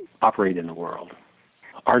you operate in the world.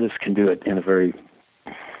 Artists can do it in a very,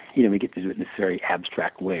 we get to do it in this very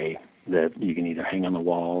abstract way that you can either hang on the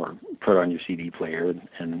wall or put on your CD player.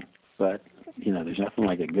 But there's nothing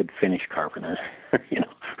like a good finish carpenter,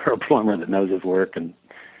 or a plumber that knows his work and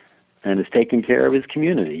is taking care of his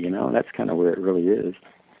community. That's kind of where it really is.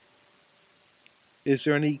 Is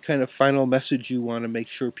there any kind of final message you want to make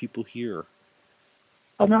sure people hear?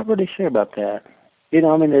 I'm not really sure about that.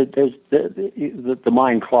 There's the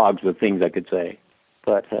mind clogs with things I could say,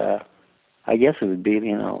 but I guess it would be,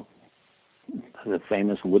 the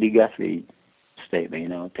famous Woody Guthrie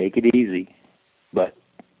statement, take it easy, but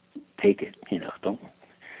take it, don't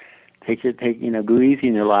go easy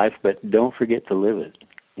in your life, but don't forget to live it,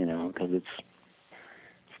 because it's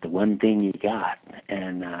the one thing you got,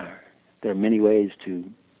 and there are many ways to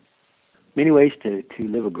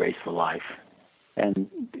live a graceful life, and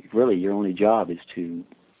really your only job is to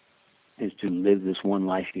live this one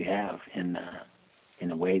life you have in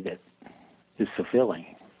a way that is fulfilling.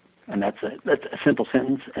 And that's a simple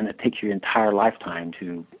sentence, and it takes your entire lifetime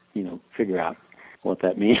to figure out what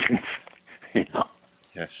that means.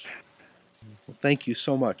 Yes. Well, thank you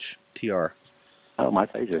so much, TR. Oh, my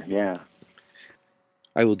pleasure. Yeah.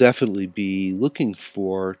 I will definitely be looking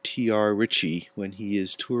for T.R. Ritchie when he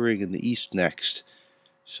is touring in the East next,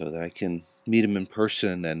 so that I can meet him in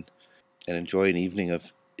person and enjoy an evening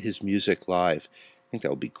of his music live. I think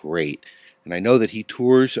that would be great. And I know that he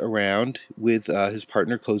tours around with his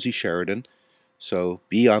partner Cozy Sheridan, so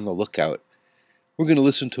be on the lookout. We're going to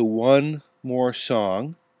listen to one more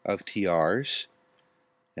song of TR's,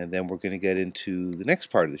 and then we're going to get into the next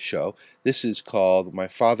part of the show. This is called My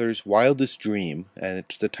Father's Wildest Dream, and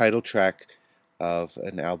it's the title track of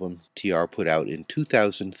an album TR put out in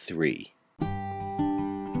 2003.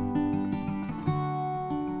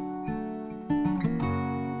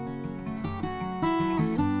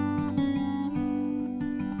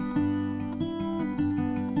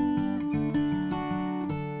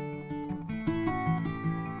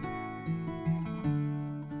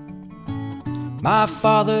 My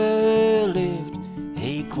father lived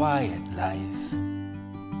a quiet life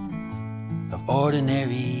of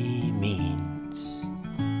ordinary means,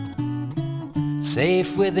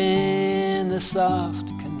 safe within the soft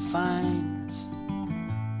confines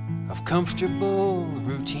of comfortable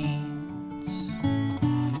routines,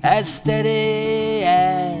 as steady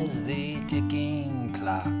as the ticking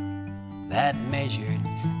clock that measured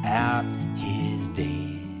out his days.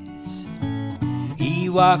 He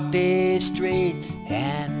walked a straight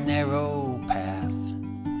and narrow path,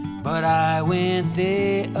 but I went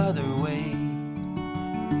the other way.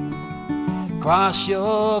 Cross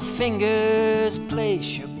your fingers,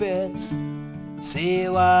 place your bets, see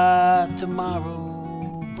what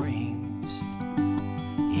tomorrow brings.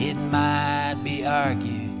 It might be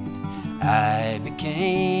argued I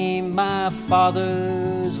became my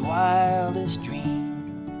father's wildest dream.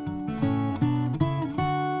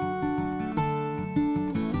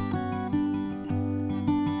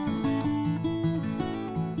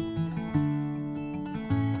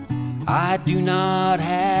 I do not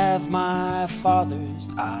have my father's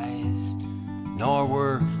eyes, nor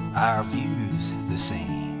were our views the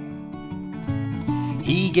same.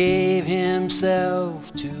 He gave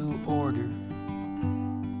himself to order,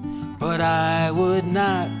 but I would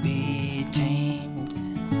not be tamed.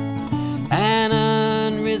 An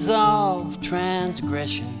unresolved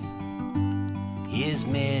transgression, his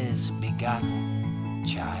misbegotten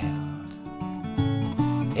child,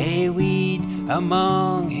 a weed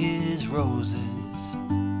among his roses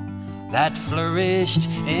that flourished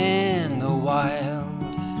in the wild.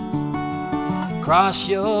 Cross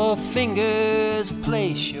your fingers,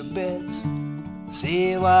 place your bets,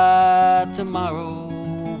 see what tomorrow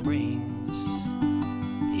brings.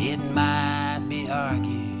 It might be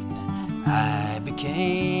argued I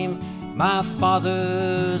became my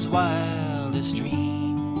father's wildest dream.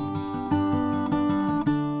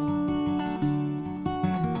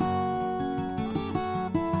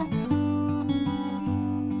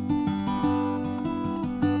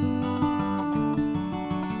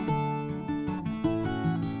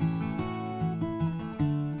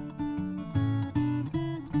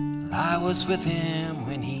 I was with him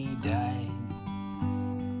when he died,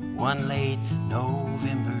 one late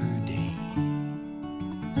November day.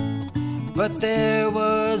 But there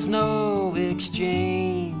was no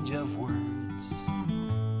exchange of words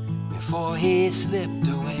before he slipped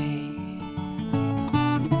away.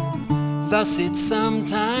 Thus it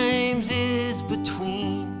sometimes is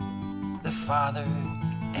between the father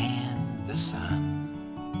and the son,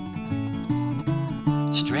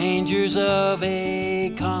 strangers of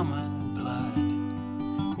a common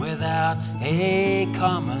blood, without a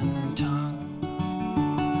common tongue.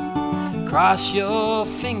 Cross your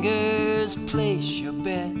fingers, place your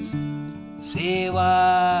bets, see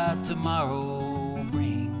what tomorrow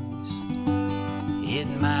brings. It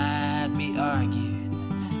might be argued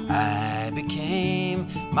I became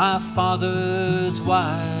my father's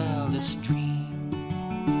wildest dream.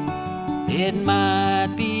 It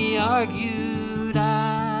might be argued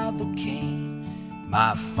I became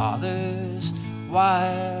my father's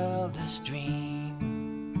wildest dream.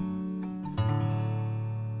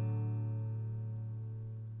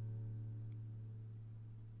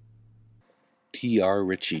 T.R.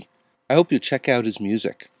 Ritchie. I hope you'll check out his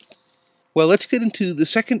music. Well, let's get into the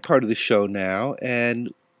second part of the show now,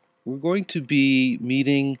 and we're going to be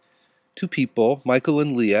meeting two people, Michael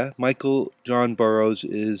and Leah. Michael John Burrows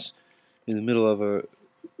is in the middle of a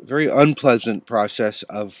very unpleasant process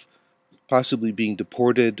of possibly being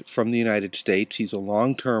deported from the United States. He's a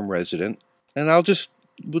long-term resident, and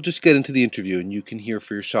we'll just get into the interview, and you can hear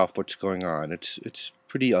for yourself what's going on. It's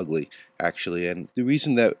pretty ugly, actually, and the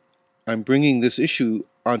reason that I'm bringing this issue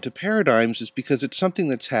onto Paradigms is because it's something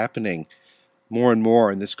that's happening more and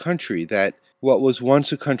more in this country, that what was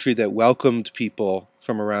once a country that welcomed people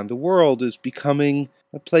from around the world is becoming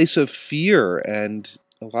a place of fear, and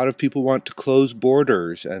a lot of people want to close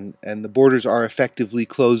borders, and the borders are effectively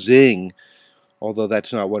closing, although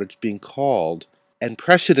that's not what it's being called. And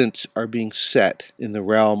precedents are being set in the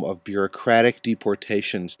realm of bureaucratic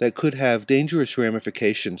deportations that could have dangerous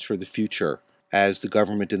ramifications for the future as the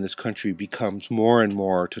government in this country becomes more and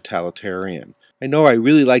more totalitarian. I know I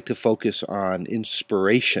really like to focus on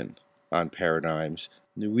inspiration on Paradigms.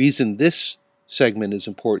 The reason this segment is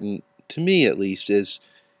important, to me at least, is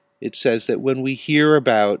it says that when we hear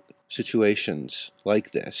about situations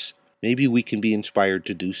like this, maybe we can be inspired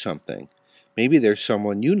to do something. Maybe there's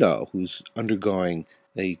someone you know who's undergoing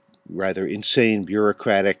a rather insane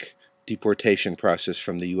bureaucratic deportation process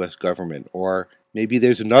from the U.S. government, or maybe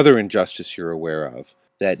there's another injustice you're aware of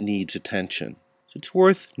that needs attention. So it's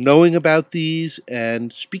worth knowing about these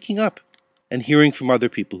and speaking up and hearing from other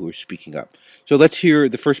people who are speaking up. So let's hear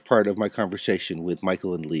the first part of my conversation with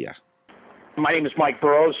Michael and Leah. My name is Mike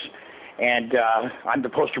Burrows, and I'm the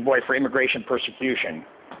poster boy for immigration persecution.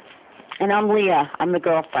 And I'm Leah. I'm the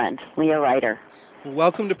girlfriend, Leah Ryder. Well,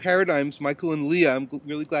 welcome to Paradigms, Michael and Leah. I'm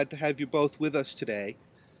really glad to have you both with us today.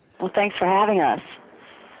 Well, thanks for having us.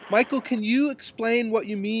 Michael, can you explain what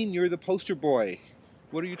you mean you're the poster boy?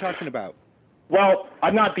 What are you talking about? Well,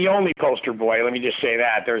 I'm not the only poster boy. Let me just say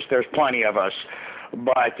that. There's plenty of us.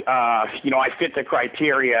 But, I fit the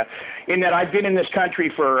criteria in that I've been in this country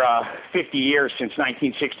for 50 years, since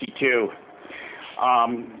 1962.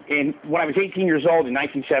 When I was 18 years old in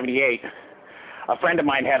 1978, a friend of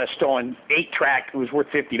mine had a stolen 8-track, it was worth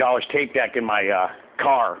 $50 tape deck in my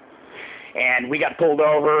car. And we got pulled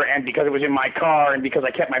over, and because it was in my car and because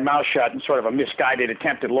I kept my mouth shut in sort of a misguided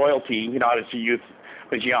attempt at loyalty, as a youth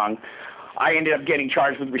was young, I ended up getting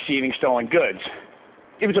charged with receiving stolen goods.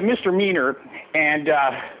 It was a misdemeanor, and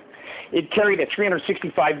it carried a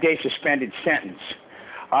 365-day suspended sentence.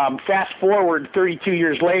 Fast forward 32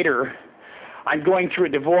 years later, I'm going through a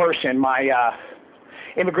divorce, and my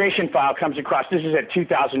immigration file comes across. This is at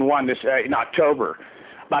 2001, in October,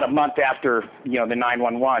 about a month after, the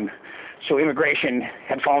 911. So immigration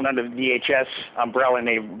had fallen under the DHS umbrella, and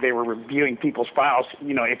they were reviewing people's files,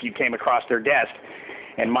 if you came across their desk,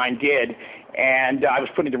 and mine did. And I was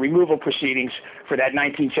put into removal proceedings for that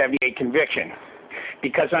 1978 conviction.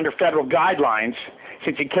 Because under federal guidelines,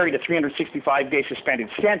 since it carried a 365-day suspended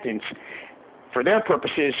sentence, for their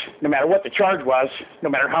purposes, no matter what the charge was, no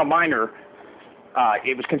matter how minor,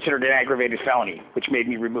 it was considered an aggravated felony, which made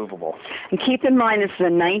me removable. And keep in mind, this is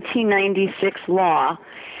a 1996 law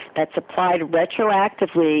that's applied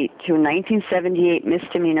retroactively to a 1978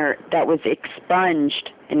 misdemeanor that was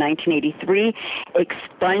expunged in 1983.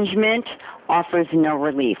 Expungement offers no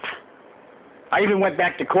relief. I even went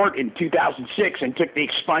back to court in 2006 and took the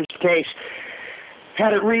expunged case,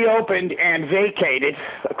 had it reopened and vacated,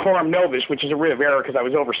 a coram nobis, which is a writ of error because I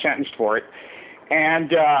was over-sentenced for it,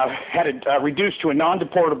 and had it reduced to a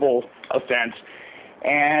non-deportable offense,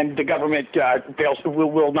 and the government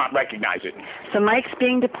will not recognize it. So Mike's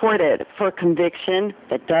being deported for a conviction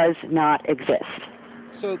that does not exist.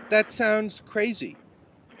 So that sounds crazy.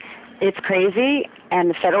 It's crazy, and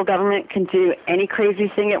the federal government can do any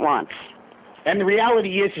crazy thing it wants. And the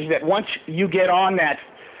reality is that once you get on that,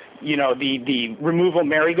 the removal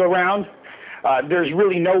merry-go-round, there's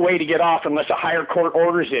really no way to get off unless a higher court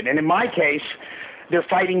orders it. And in my case, they're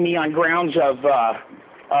fighting me on grounds of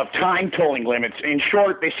time tolling limits. In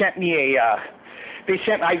short, they sent me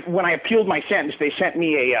when I appealed my sentence, they sent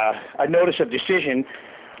me a notice of decision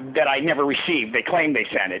that I never received. They claimed they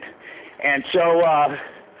sent it. And so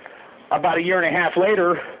about a year and a half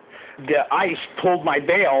later, the ICE pulled my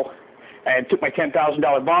bail and took my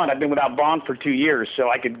 $10,000 bond. I've been without bond for 2 years, so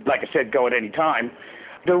I could, like I said, go at any time.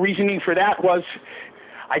 The reasoning for that was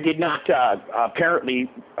I did not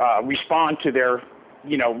apparently respond to their,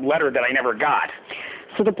 letter that I never got.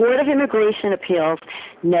 So the Board of Immigration Appeals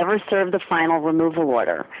never served the final removal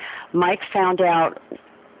order. Mike found out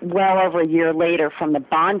well over a year later from the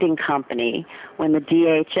bonding company when the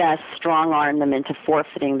DHS strong-armed them into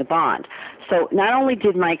forfeiting the bond. So not only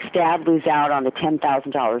did Mike's dad lose out on the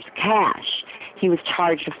 $10,000 cash, he was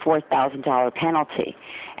charged a $4,000 penalty.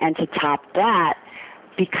 And to top that,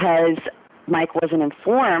 because Mike wasn't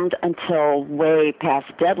informed until way past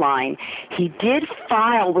deadline, he did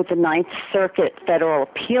file with the Ninth Circuit Federal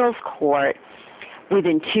Appeals Court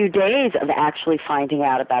within 2 days of actually finding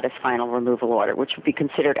out about his final removal order, which would be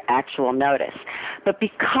considered actual notice. But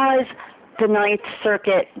because the Ninth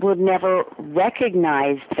Circuit would never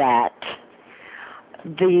recognize that,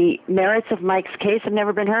 the merits of Mike's case have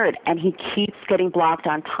never been heard, and he keeps getting blocked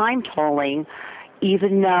on time tolling,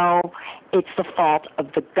 even though it's the fault of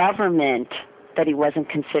the government that he wasn't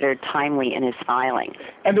considered timely in his filing.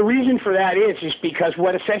 And the reason for that is because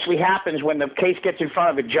what essentially happens when the case gets in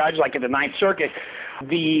front of a judge, like in the Ninth Circuit,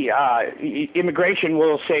 the immigration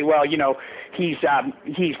will say, well, he's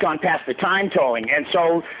gone past the time tolling, and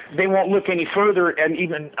so they won't look any further, and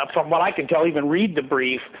even from what I can tell, even read the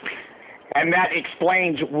brief, and that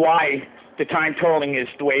explains why the time tolling is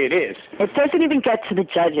the way it is. It doesn't even get to the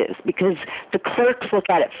judges because the clerks look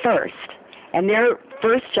at it first. And their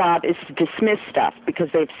first job is to dismiss stuff because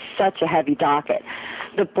they have such a heavy docket.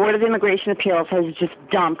 The Board of Immigration Appeals has just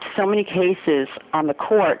dumped so many cases on the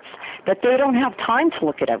courts that they don't have time to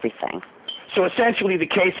look at everything. So essentially, the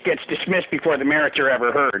case gets dismissed before the merits are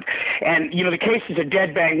ever heard. And, the case is a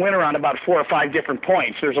dead bang winner on about 4 or 5 different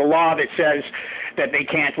points. There's a law that says that they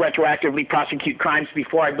can't retroactively prosecute crimes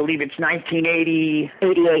before, I believe it's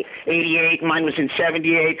 1988. Mine was in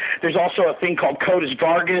 78. There's also a thing called Codus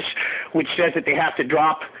Vargas, which says that they have to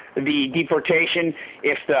drop the deportation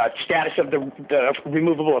if the status of the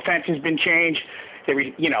removable offense has been changed.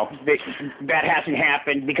 That hasn't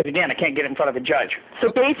happened because, again, I can't get in front of a judge. So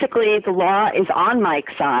basically, the law is on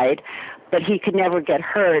Mike's side, but he could never get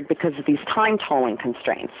heard because of these time tolling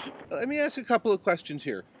constraints. Let me ask a couple of questions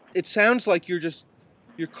here. It sounds like you're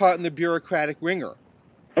caught in the bureaucratic ringer.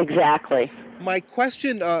 Exactly. My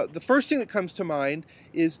question, the first thing that comes to mind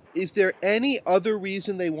is there any other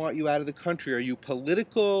reason they want you out of the country? Are you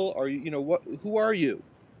political? Are you, who are you?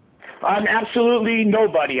 I'm absolutely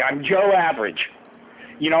nobody. I'm Joe Average.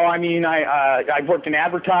 I've worked in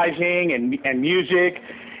advertising and music,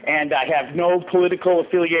 and I have no political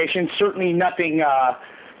affiliation, certainly nothing,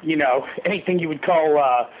 anything you would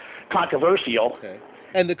call controversial. Okay.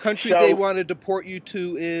 And the country they want to deport you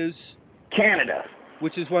to is? Canada.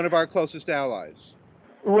 Which is one of our closest allies.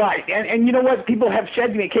 Right. And you know what? People have said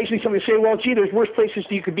to me, occasionally somebody say, well, gee, there's worse places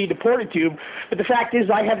you could be deported to. But the fact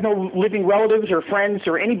is I have no living relatives or friends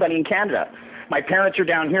or anybody in Canada. My parents are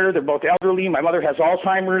down here. They're both elderly. My mother has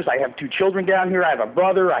Alzheimer's. I have 2 children down here. I have a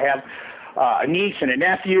brother. I have a niece and a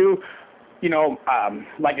nephew.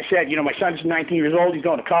 Like I said, my son's 19 years old. He's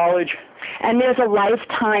going to college. And there's a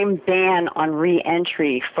lifetime ban on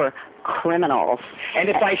re-entry for criminals. And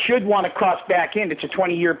if I should want to cross back in, it's a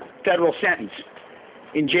 20-year federal sentence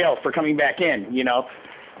in jail for coming back in,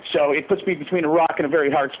 So it puts me between a rock and a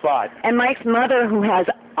very hard spot. And Mike's mother, who has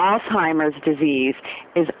Alzheimer's disease,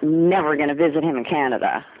 is never going to visit him in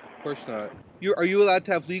Canada. Of course not. Are you allowed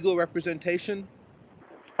to have legal representation?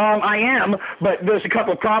 I am, but there's a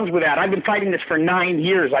couple of problems with that. I've been fighting this for 9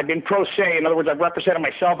 years. I've been pro se. In other words, I've represented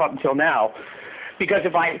myself up until now. Because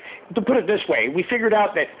to put it this way,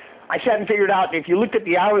 I sat and figured out if you looked at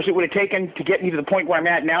the hours it would have taken to get me to the point where I'm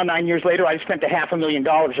at now, 9 years later, I've spent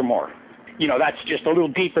 $500,000 or more. That's just a little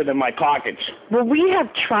deeper than my pockets. Well, we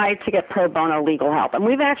have tried to get pro bono legal help, and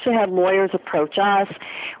we've actually had lawyers approach us.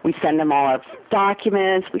 We send them all our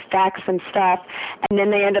documents, we fax them stuff, and then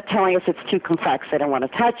they end up telling us it's too complex, they don't want to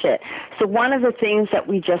touch it. So one of the things that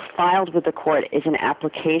we just filed with the court is an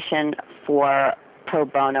application for pro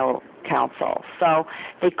bono counsel. So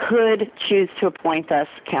they could choose to appoint us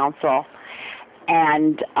counsel,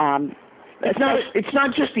 and it's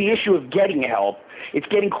not just the issue of getting help. It's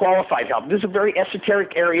getting qualified help. This is a very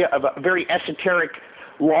esoteric area of a very esoteric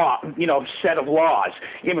law, set of laws,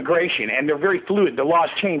 immigration, and they're very fluid. The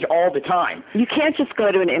laws change all the time. You can't just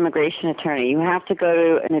go to an immigration attorney. You have to go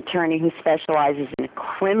to an attorney who specializes in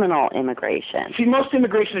criminal immigration. See, most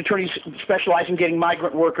immigration attorneys specialize in getting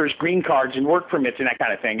migrant workers green cards and work permits and that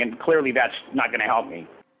kind of thing, and clearly that's not going to help me.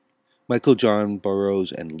 Michael John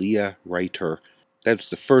Burrows and Leah Reiter. That's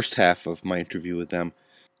the first half of my interview with them.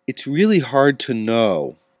 It's really hard to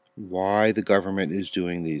know why the government is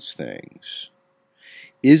doing these things.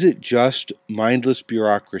 Is it just mindless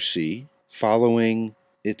bureaucracy following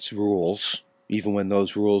its rules, even when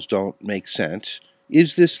those rules don't make sense?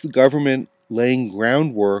 Is this the government laying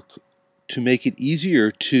groundwork to make it easier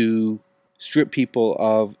to strip people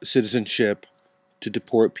of citizenship, to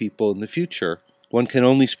deport people in the future? One can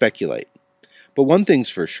only speculate. But one thing's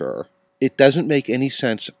for sure, it doesn't make any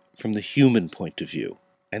sense from the human point of view.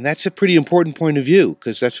 And that's a pretty important point of view,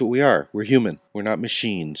 because that's what we are. We're human. We're not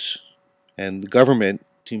machines. And the government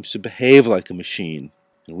seems to behave like a machine,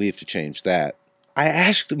 and we have to change that. I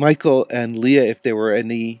asked Michael and Leah if there were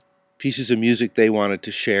any pieces of music they wanted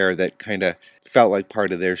to share that kind of felt like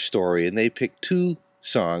part of their story, and they picked 2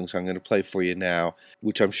 songs I'm going to play for you now,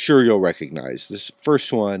 which I'm sure you'll recognize. This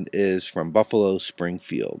first one is from Buffalo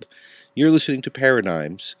Springfield. You're listening to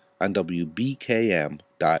Paradigms on WBKM.org.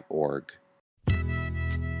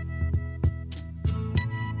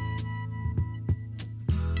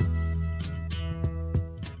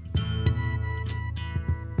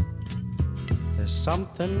 There's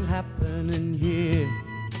something happening here,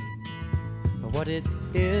 but what it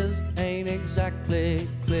is ain't exactly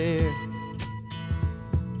clear.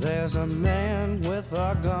 There's a man with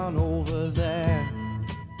a gun over there,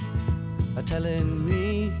 telling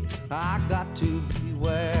me I got to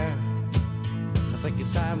beware. I think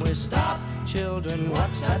it's time we stop, children,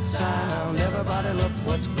 what's that sound? Everybody look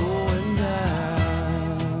what's going down.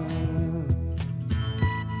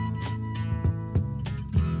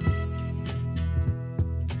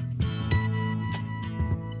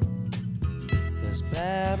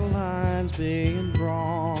 Battle lines being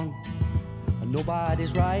drawn,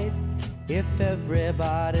 nobody's right if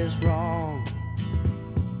everybody's wrong.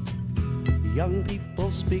 Young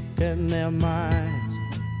people speaking their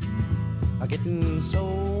minds are getting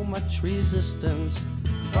so much resistance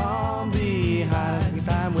from behind. Every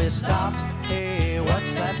time we stop, hey,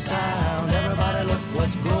 what's that sound? Everybody look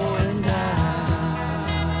what's going down.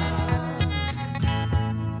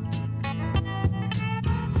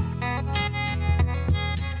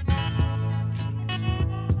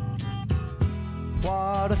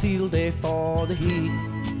 What a field day for the heat.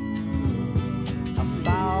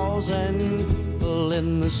 1,000 people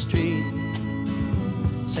in the street,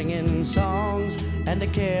 singing songs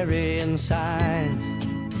and carrying signs,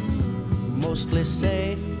 mostly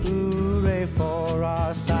say hooray for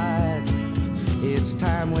our side. It's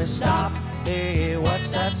time we stop, hey,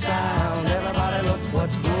 what's that sound? Everybody look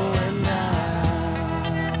what's going down.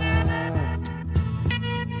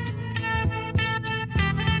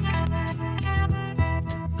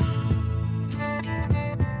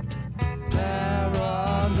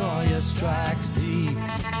 Paranoia strikes deep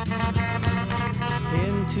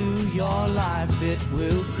into your life, it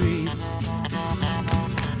will creep.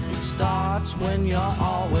 It starts when you're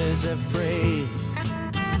always afraid.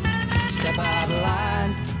 Step out of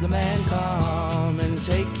line, the man come and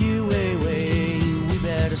take you away. We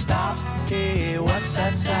better stop, hey, what's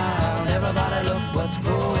that sound? Everybody look what's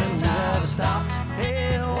going down. We better stop,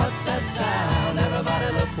 hey, what's that sound?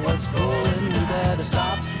 Everybody look what's going. We better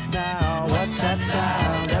stop now, what's that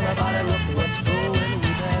sound? Everybody look what's going. We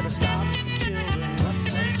better stop, children, what's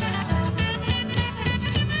that sound?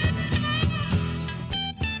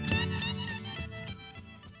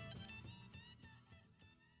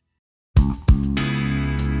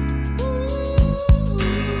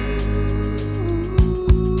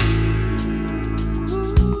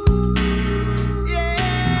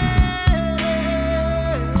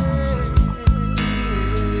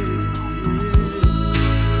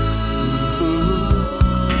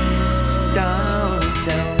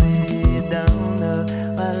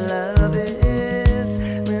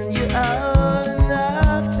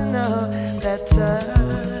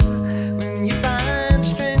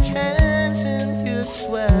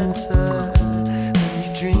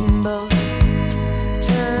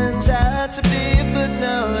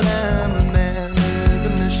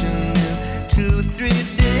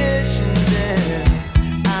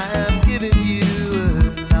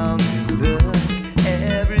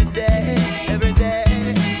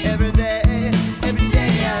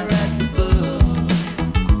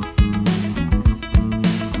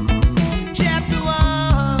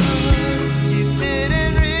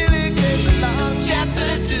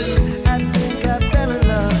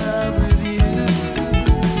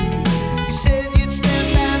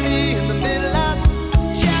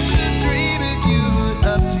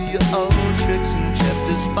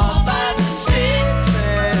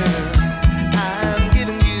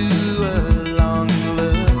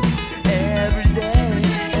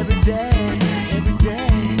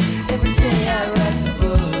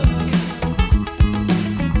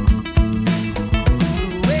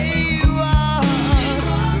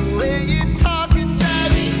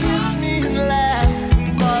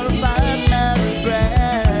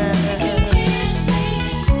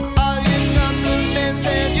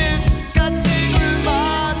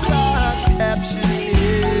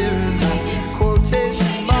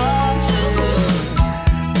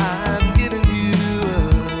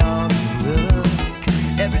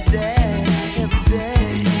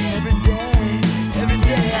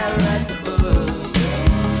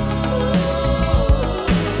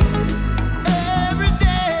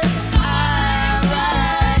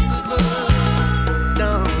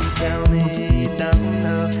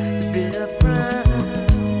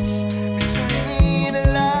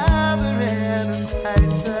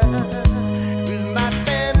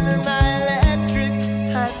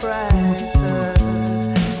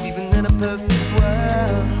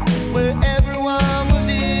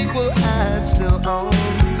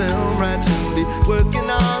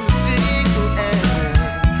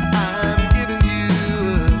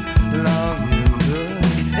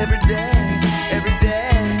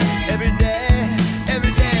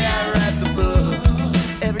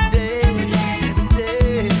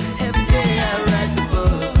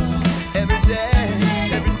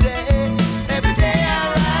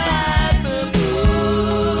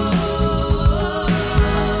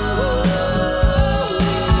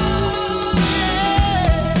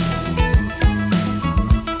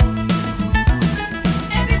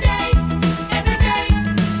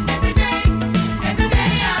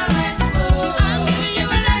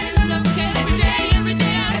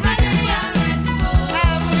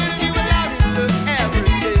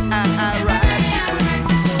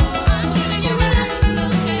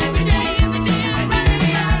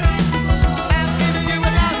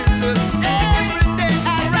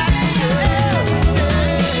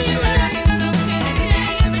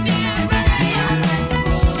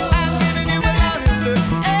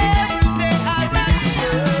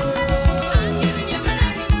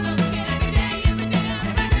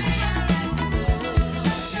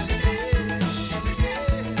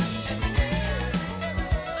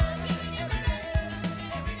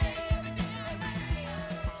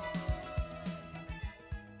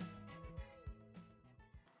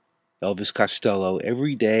 Elvis Costello,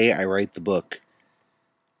 every day I write the book.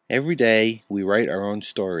 Every day we write our own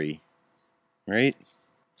story, right?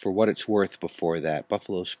 For What It's Worth before that,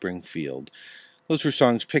 Buffalo Springfield. Those were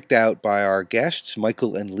songs picked out by our guests,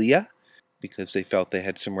 Michael and Leah, because they felt they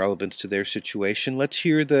had some relevance to their situation. Let's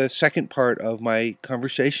hear the second part of my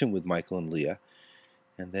conversation with Michael and Leah,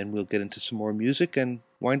 and then we'll get into some more music and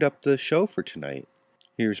wind up the show for tonight.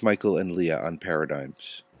 Here's Michael and Leah on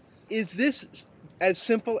Paradigms. Is this as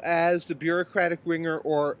simple as the bureaucratic ringer,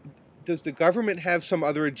 or does the government have some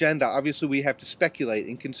other agenda? Obviously, we have to speculate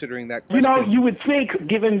in considering that question. You know, you would think,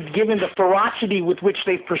 given the ferocity with which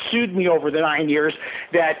they've pursued me over the 9 years,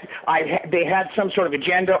 that they had some sort of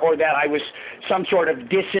agenda, or that I was some sort of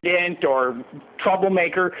dissident or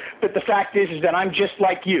troublemaker. But the fact is that I'm just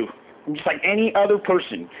like you. I'm just like any other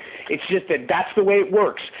person. It's just that that's the way it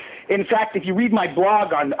works. In fact, if you read my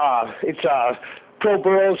blog on it's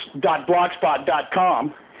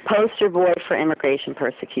proburrows.blogspot.com. Poster boy for immigration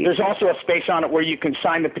persecution. There's also a space on it where you can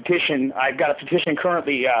sign the petition. I've got a petition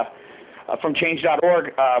currently from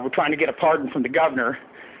change.org. We're trying to get a pardon from the governor.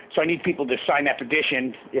 So I need people to sign that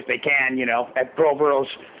petition if they can, at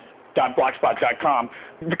proburrows.blogspot.com.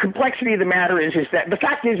 The complexity of the matter is that the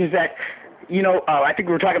fact is that, I think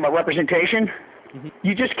we were talking about representation. Mm-hmm.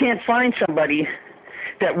 You just can't find somebody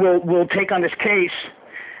that will take on this case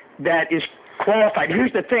that is qualified.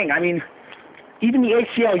 Here's the thing. I mean, even the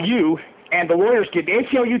ACLU and the lawyers did. The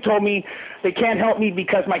ACLU told me they can't help me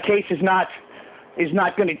because my case it's not a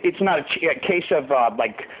case of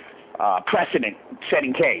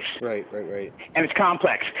precedent-setting case. Right. And it's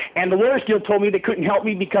complex. And the lawyers still told me they couldn't help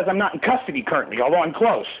me because I'm not in custody currently, although I'm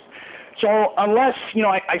close. So unless,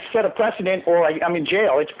 I set a precedent or I'm in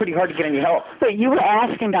jail, it's pretty hard to get any help. But you were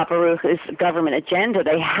asking about Baruch's government agenda.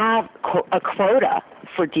 They have a quota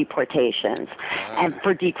for deportations and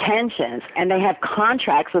for detentions, and they have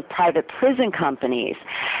contracts with private prison companies.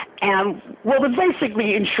 And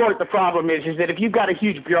basically, in short, the problem is that if you've got a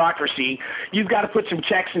huge bureaucracy, you've got to put some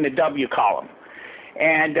checks in the W column.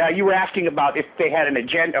 And you were asking about if they had an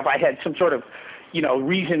agenda, if I had some sort of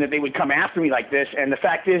reason that they would come after me like this. And the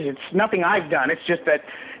fact is, it's nothing I've done. It's just that,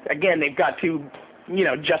 again, they've got to,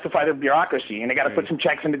 justify their bureaucracy, and they got to put some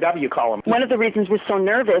checks in the W column. One of the reasons we're so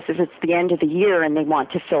nervous is it's the end of the year and they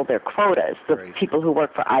want to fill their quotas, the people who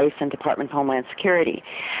work for ICE and Department of Homeland Security.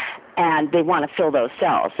 And they want to fill those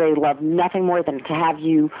cells. They love nothing more than to have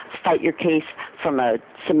you fight your case from a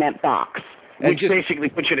cement box. Which basically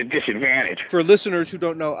puts you at a disadvantage. For listeners who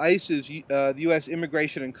don't know, ICE is the U.S.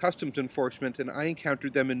 Immigration and Customs Enforcement, and I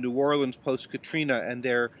encountered them in New Orleans post-Katrina, and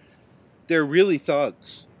they're really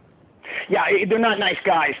thugs. Yeah, they're not nice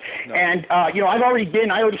guys. No. And, I already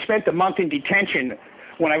spent a month in detention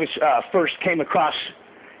when I was first came across,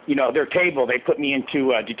 their table. They put me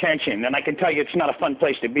into detention, and I can tell you it's not a fun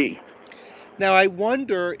place to be. Now, I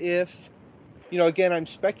wonder if, again, I'm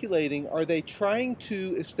speculating, are they trying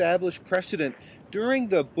to establish precedent? During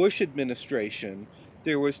the Bush administration,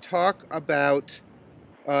 there was talk about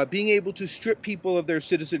being able to strip people of their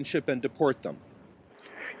citizenship and deport them.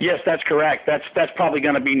 Yes, that's correct. That's probably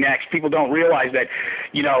going to be next. People don't realize that,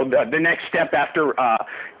 the next step after,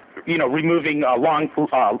 removing long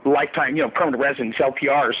lifetime, permanent residence,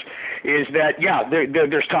 LPRs, is that,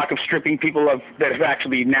 there's talk of stripping people that have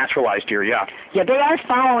actually naturalized here, Yeah, they are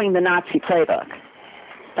following the Nazi playbook.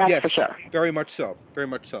 That's for sure. Very much so. Very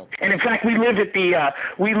much so. And in fact, we live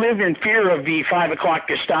in fear of the 5 o'clock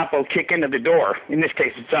Gestapo kick into the door. In this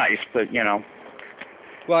case, it's ICE, but,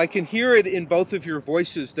 Well, I can hear it in both of your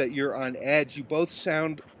voices that you're on edge. You both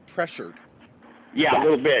sound pressured. Yeah, a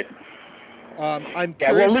little bit. I'm curious.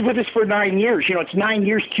 Yeah, well, I lived with this for 9 years. It's 9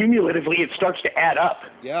 years cumulatively. It starts to add up.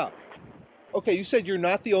 Yeah. Okay, you said you're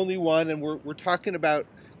not the only one, and we're talking about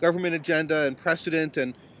government agenda and precedent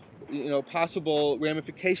and possible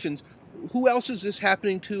ramifications. Who else is this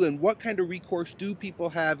happening to, and what kind of recourse do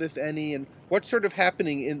people have, if any, and what's sort of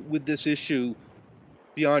happening with this issue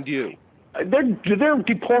beyond you? They're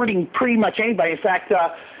deporting pretty much anybody. In fact,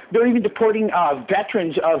 they're even deporting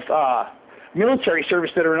veterans of military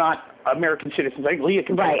service that are not American citizens. I think Leah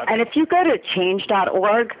can Right, and if you go to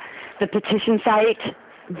change.org, the petition site,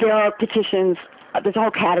 there are petitions. There's a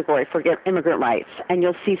whole category for immigrant rights, and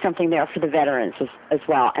you'll see something there for the veterans as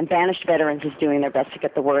well. And Banished Veterans is doing their best to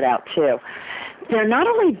get the word out, too. They're not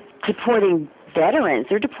only deporting veterans,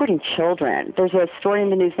 they're deporting children. There's a story in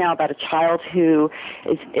the news now about a child who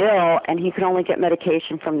is ill, and he can only get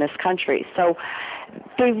medication from this country. So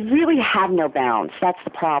they really have no bounds. That's the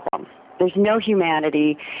problem. There's no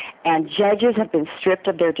humanity, and judges have been stripped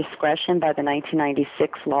of their discretion by the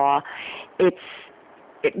 1996 law.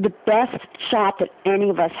 the best shot that any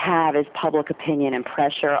of us have is public opinion and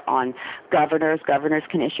pressure on governors. Governors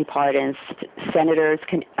can issue pardons. Senators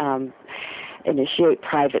can initiate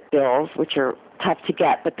private bills, which are tough to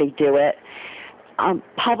get, but they do it.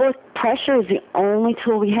 Public pressure is the only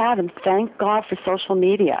tool we have, and thank God for social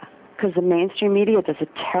media, because the mainstream media does a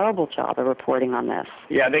terrible job of reporting on this.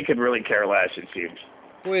 Yeah, they could really care less, it seems.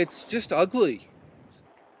 Boy, it's just ugly.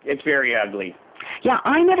 It's very ugly. Yeah,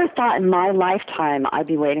 I never thought in my lifetime I'd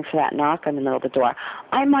be waiting for that knock on the middle of the door.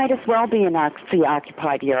 I might as well be in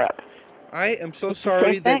Nazi-occupied Europe. I am so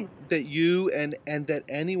sorry that you and that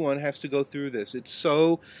anyone has to go through this. It's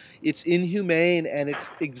inhumane, and it's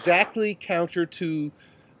exactly counter to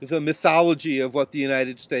the mythology of what the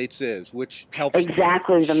United States is, which helps.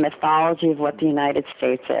 Exactly the mythology of what the United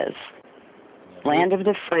States is. Land of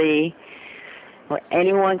the free, where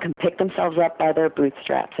anyone can pick themselves up by their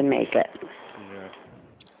bootstraps and make it. Yeah.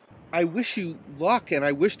 I wish you luck, and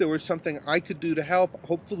I wish there was something I could do to help.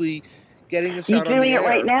 Hopefully, getting this out on the air. You're doing it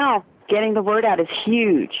right now. Getting the word out is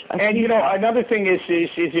huge. And, you know, another thing is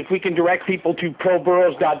if we can direct people to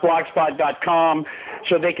proburrows.blogspot.com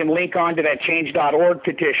so they can link on to that change.org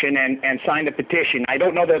petition and sign the petition. I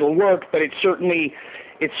don't know that it'll work, but it certainly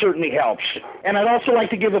helps. And I'd also like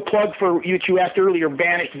to give a plug for you asked earlier,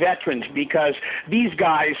 banished veterans, because these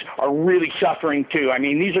guys are really suffering too. I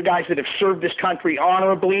mean, these are guys that have served this country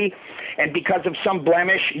honorably, and because of some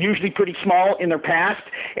blemish, usually pretty small in their past,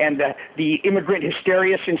 and the immigrant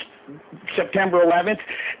hysteria since September 11th,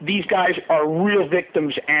 these guys are real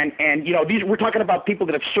victims. And you know, we're talking about people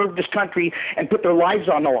that have served this country and put their lives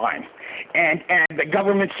on the line. And the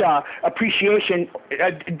government's appreciation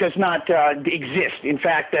does not exist. In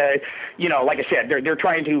fact, you know, like I said, they're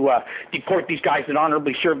trying to deport these guys that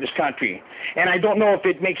honorably serve this country. And I don't know if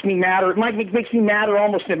it makes me mad, or it makes me madder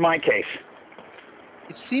almost in my case.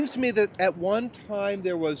 It seems to me that at one time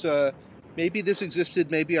there was maybe this existed,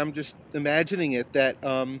 maybe I'm just imagining it, that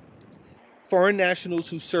foreign nationals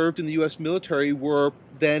who served in the U.S. military were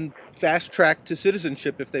then fast-tracked to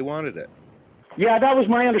citizenship if they wanted it. Yeah, that was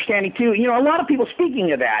my understanding, too. You know, a lot of people,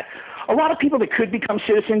 speaking of that, a lot of people that could become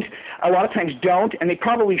citizens a lot of times don't, and they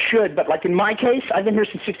probably should. But like in my case, I've been here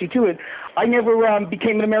since '62, and I never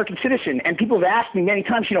became an American citizen. And people have asked me many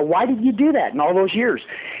times, you know, why did you do that in all those years?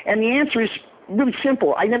 And the answer is really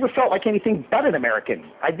simple. I never felt like anything but an American.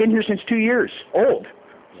 I've been here since 2 years old.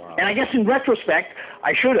 Wow. And I guess in retrospect,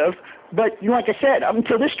 I should have. But, you know, like I said, up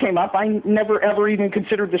until this came up, I never, ever even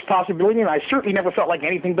considered this possibility, and I certainly never felt like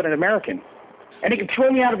anything but an American. And it can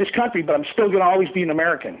throw me out of this country, but I'm still going to always be an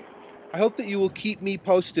American. I hope that you will keep me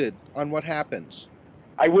posted on what happens.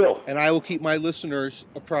 I will. And I will keep my listeners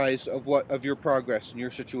apprised of your progress and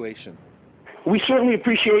your situation. We certainly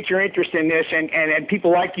appreciate your interest in this and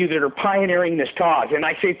people like you that are pioneering this cause. And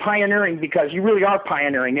I say pioneering because you really are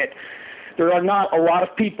pioneering it. There are not a lot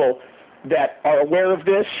of people that are aware of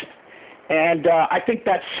this, and I think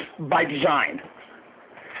that's by design.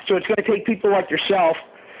 So it's going to take people like yourself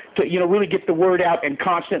to, you know, really get the word out and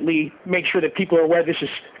constantly make sure that people are aware this is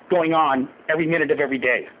going on every minute of every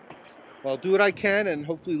day. Well, I'll do what I can, and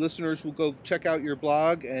hopefully listeners will go check out your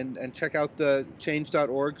blog and check out the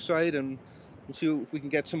change.org site, and we'll see if we can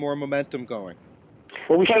get some more momentum going.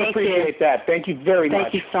 Well, we should appreciate that. Thank you very much.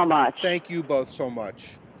 Thank you so much. Thank you both so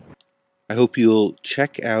much. I hope you'll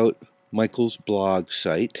check out Michael's blog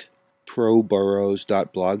site,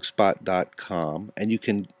 proburrows.blogspot.com, and you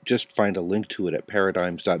can just find a link to it at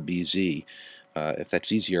paradigms.bz if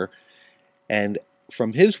that's easier. And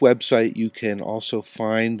from his website, you can also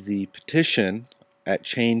find the petition at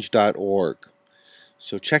change.org.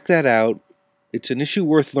 So check that out. It's an issue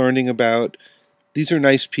worth learning about. These are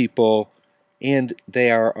nice people, and they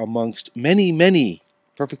are amongst many, many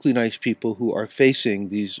perfectly nice people who are facing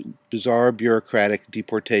these bizarre bureaucratic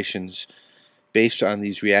deportations based on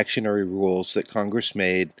these reactionary rules that Congress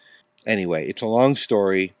made. Anyway, it's a long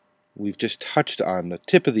story. We've just touched on the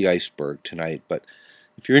tip of the iceberg tonight, but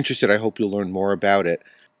if you're interested, I hope you'll learn more about it.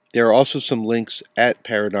 There are also some links at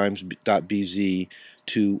paradigms.bz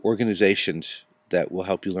to organizations that will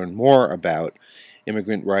help you learn more about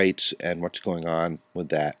immigrant rights and what's going on with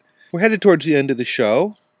that. We're headed towards the end of the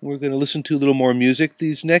show. We're going to listen to a little more music.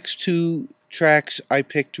 These next two tracks I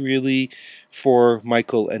picked really for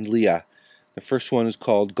Michael and Leah. The first one is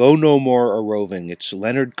called Go No More A Roving. It's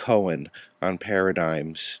Leonard Cohen on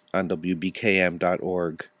Paradigms on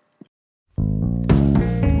WBKM.org.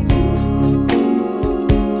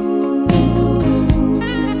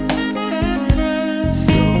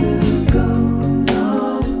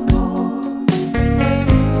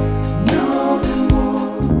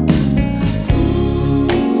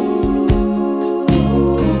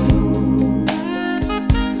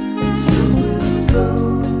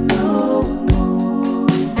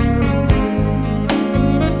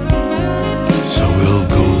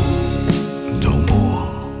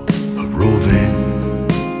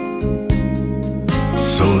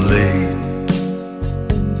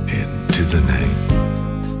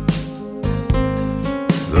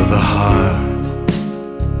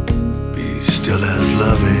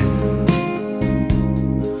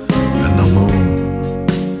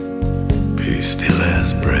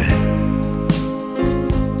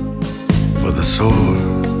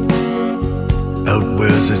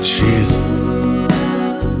 red sheath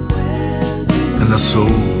and the soul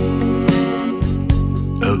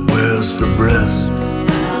outwears the breast,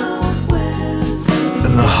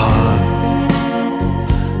 and the heart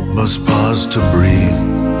must pause to breathe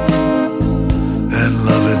and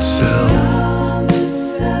love itself,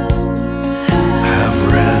 have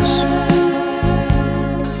rest.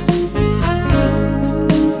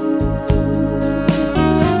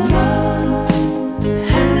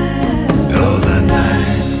 Though the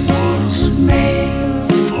night was made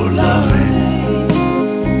for loving,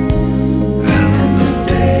 and the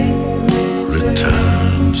day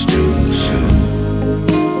returns too soon,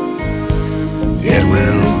 yet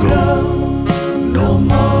we'll go no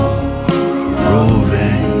more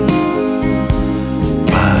roving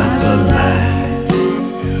by the light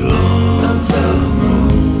of the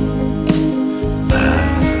moon, by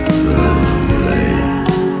the light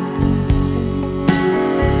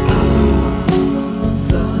of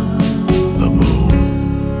the moon.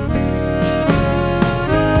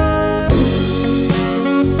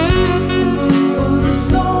 For the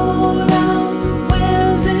soul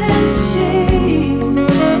outwears its shame,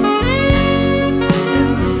 and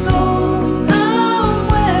the soul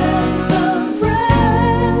outwears the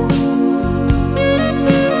breast,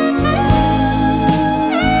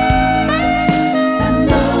 and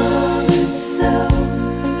love itself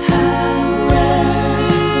had rest.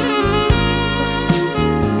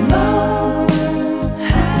 Love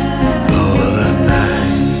had Though the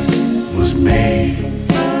night was made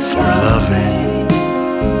for loving,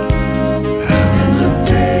 and the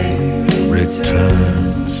day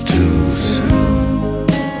returns too soon,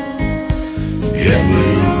 yet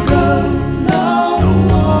we'll go no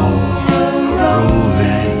more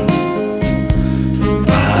roving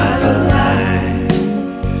by the light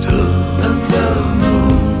of the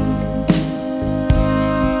moon.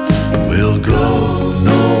 We'll go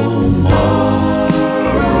no more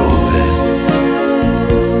roving.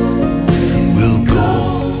 We'll go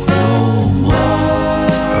no more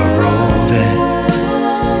roving.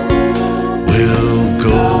 We'll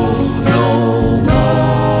go no more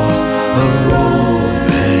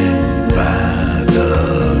roving by the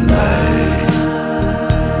light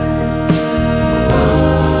of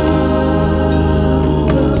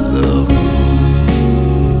the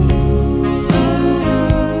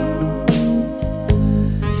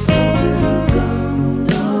so we'll go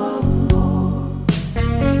no more,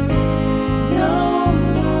 no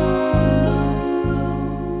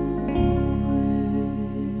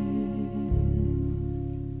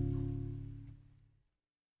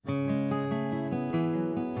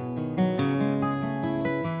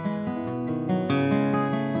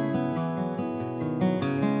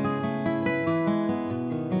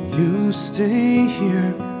You stay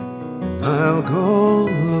here, I'll go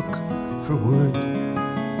look for wood.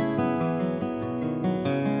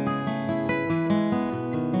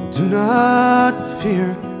 Do not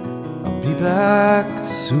fear, I'll be back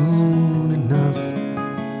soon enough.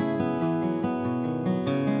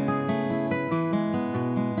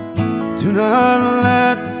 Do not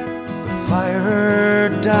let the fire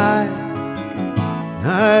die,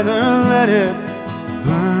 neither let it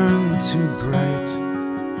burn too bright.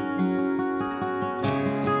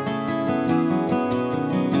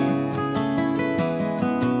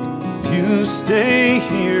 You stay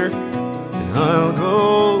here, and I'll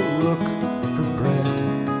go look for bread.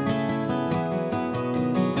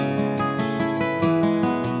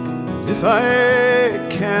 If I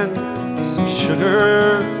can, some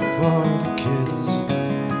sugar for the kids.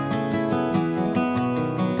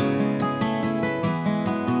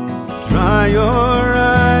 Dry your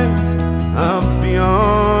eyes, I'll be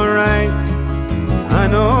alright. I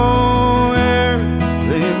know where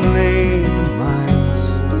they lay the mines.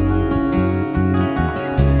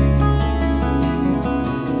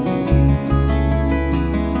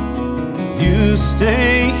 You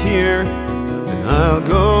stay here, and I'll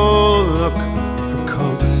go look for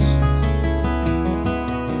coats.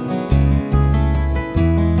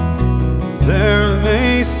 There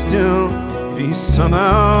may still be some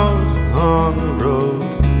out on the road.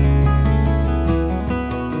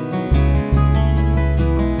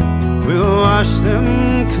 We'll wash them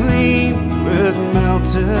clean with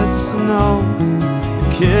melted snow. The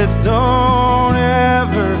kids don't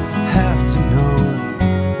ever have to know.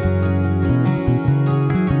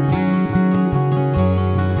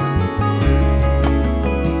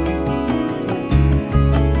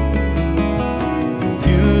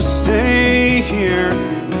 You stay here,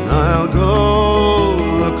 and I'll go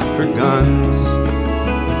look for guns.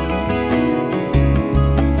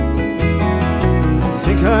 I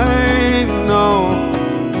think I know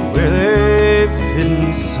where they've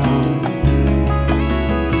hidden some.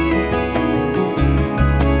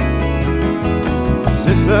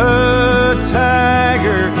 the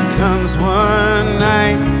tiger comes one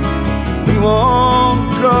night, we won't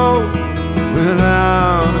go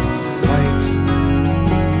without a fight.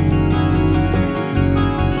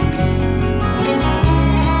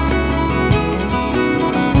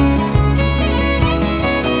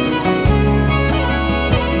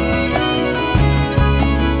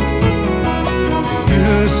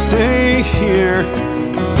 You stay here,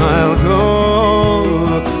 I'll go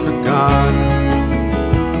look for God.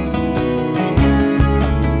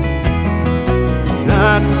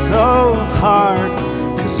 Not so hard,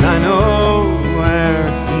 'cause I know where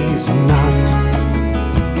he's not.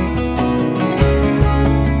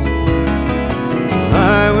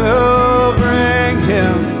 I will bring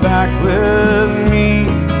him back with me,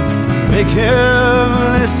 make him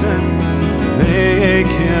listen, make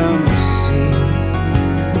him see.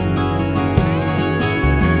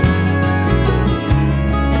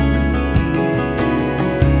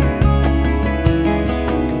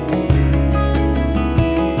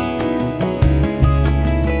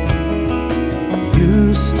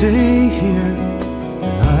 You stay here,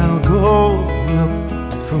 and I'll go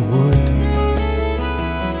look for wood.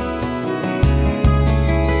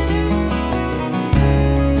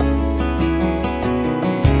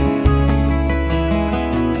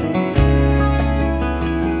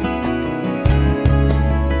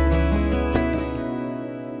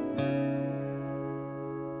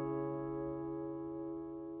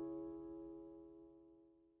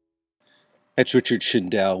 That's Richard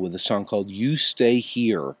Shindell with a song called You Stay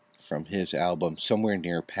Here from his album Somewhere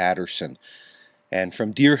Near Patterson. And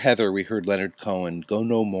from Dear Heather, we heard Leonard Cohen, Go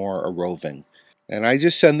No More A-Roving. And I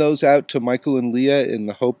just send those out to Michael and Leah in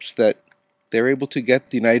the hopes that they're able to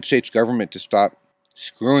get the United States government to stop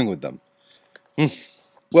screwing with them.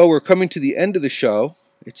 Well, we're coming to the end of the show.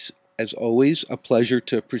 It's, as always, a pleasure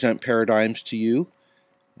to present Paradigms to you.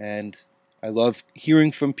 And I love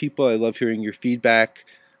hearing from people. I love hearing your feedback.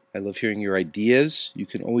 I love hearing your ideas. You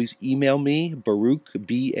can always email me, Baruch,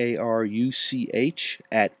 B-A-R-U-C-H,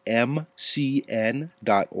 at mcn.org,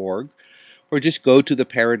 or just go to the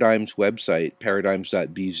Paradigms website,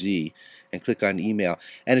 paradigms.bz, and click on email.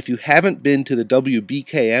 And if you haven't been to the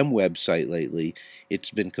WBKM website lately,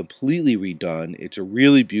 it's been completely redone. It's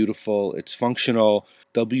really beautiful. It's functional.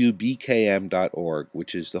 WBKM.org,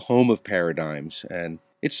 which is the home of Paradigms. And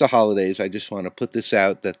it's the holidays. I just want to put this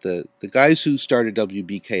out that the guys who started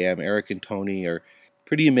WBKM, Eric and Tony, are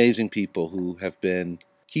pretty amazing people who have been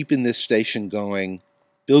keeping this station going,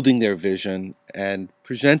 building their vision, and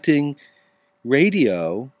presenting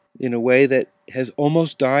radio in a way that has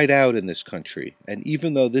almost died out in this country. And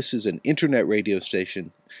even though this is an internet radio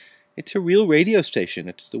station, it's a real radio station.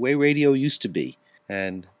 It's the way radio used to be.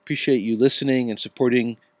 And appreciate you listening and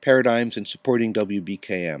supporting Paradigms and supporting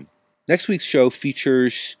WBKM. Next week's show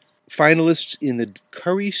features finalists in the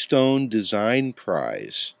Curry Stone Design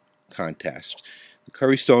Prize contest. The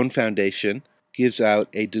Curry Stone Foundation gives out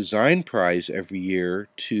a design prize every year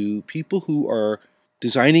to people who are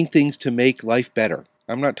designing things to make life better.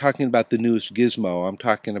 I'm not talking about the newest gizmo. I'm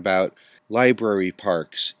talking about library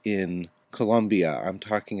parks in Colombia. I'm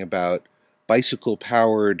talking about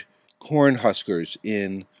bicycle-powered corn huskers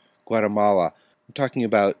in Guatemala. I'm talking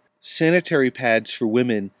about sanitary pads for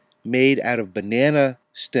women made out of banana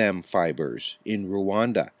stem fibers in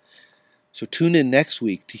Rwanda. So tune in next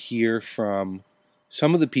week to hear from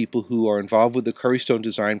some of the people who are involved with the Curry Stone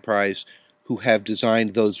Design Prize who have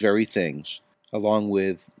designed those very things, along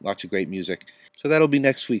with lots of great music. So that'll be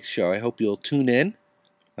next week's show. I hope you'll tune in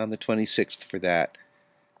on the 26th for that.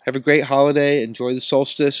 Have a great holiday. Enjoy the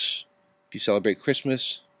solstice. If you celebrate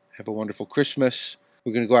Christmas, have a wonderful Christmas.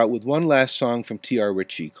 We're going to go out with one last song from T.R.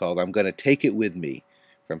 Ritchie called I'm Gonna Take It With Me,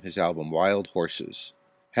 from his album Wild Horses.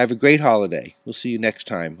 Have a great holiday. We'll see you next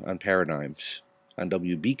time on Paradigms on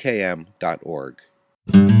WBKM.org.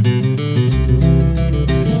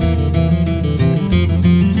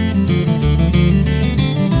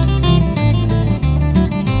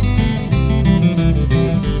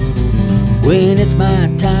 When it's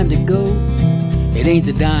my time to go, it ain't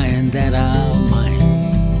the dying that I'll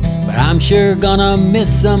mind, but I'm sure gonna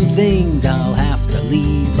miss some things I'll have to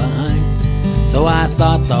leave behind. So I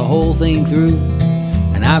thought the whole thing through,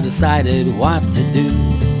 and I've decided what to do.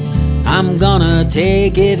 I'm gonna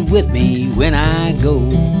take it with me when I go.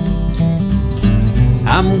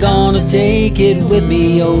 I'm gonna take it with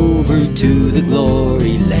me over to the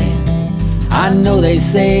glory land. I know they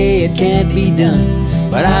say it can't be done,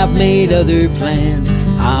 but I've made other plans.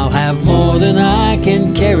 I'll have more than I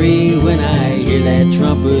can carry when I hear that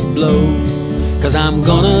trumpet blow, 'cause I'm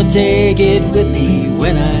gonna take it with me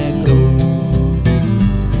when I go.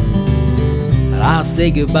 But I'll say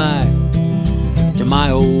goodbye to my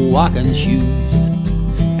old walking shoes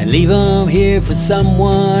and leave 'em here for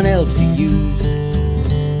someone else to use.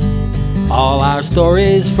 All our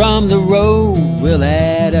stories from the road will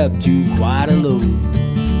add up to quite a load,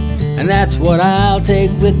 and that's what I'll take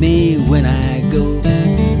with me when I go.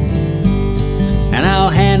 And I'll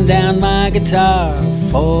hand down my guitar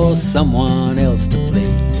for someone else to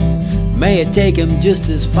play. May it take him just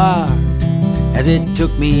as far as it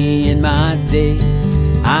took me in my day.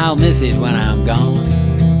 I'll miss it when I'm gone,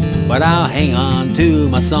 but I'll hang on to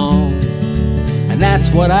my songs, and that's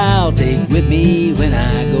what I'll take with me when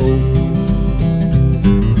I go.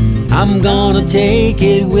 I'm gonna take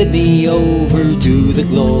it with me over to the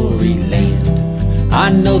glory land. I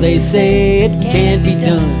know they say it can't be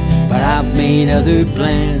done, but I've made other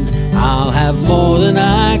plans. I'll have more than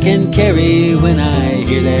I can carry when I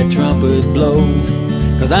hear that trumpet blow,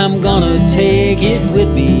 'cause I'm gonna take it with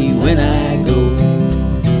me when I go.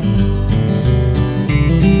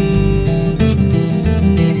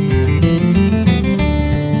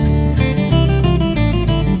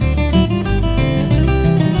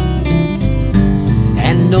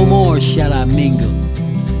 No more shall I mingle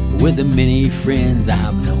with the many friends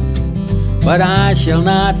I've known, but I shall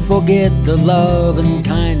not forget the love and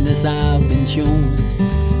kindness I've been shown.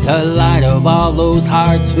 The light of all those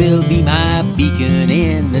hearts will be my beacon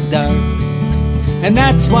in the dark, and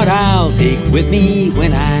that's what I'll take with me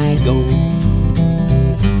when I go.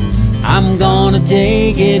 I'm gonna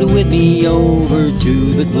take it with me over to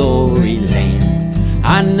the glory land.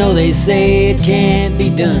 I know they say it can't be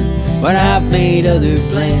done, but I've made other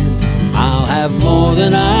plans. I'll have more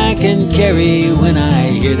than I can carry when I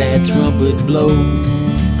hear that trumpet blow,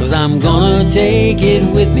 'cause I'm gonna take it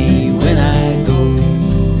with me when I go.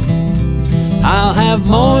 I'll have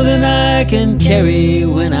more than I can carry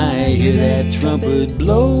when I hear that trumpet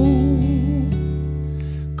blow,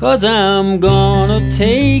 'cause I'm gonna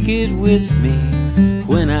take it with me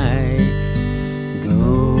when I go.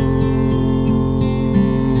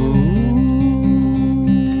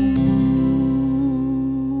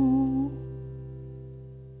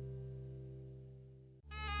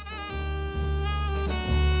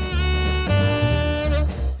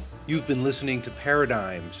 You've been listening to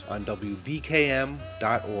Paradigms on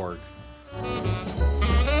WBKM.org.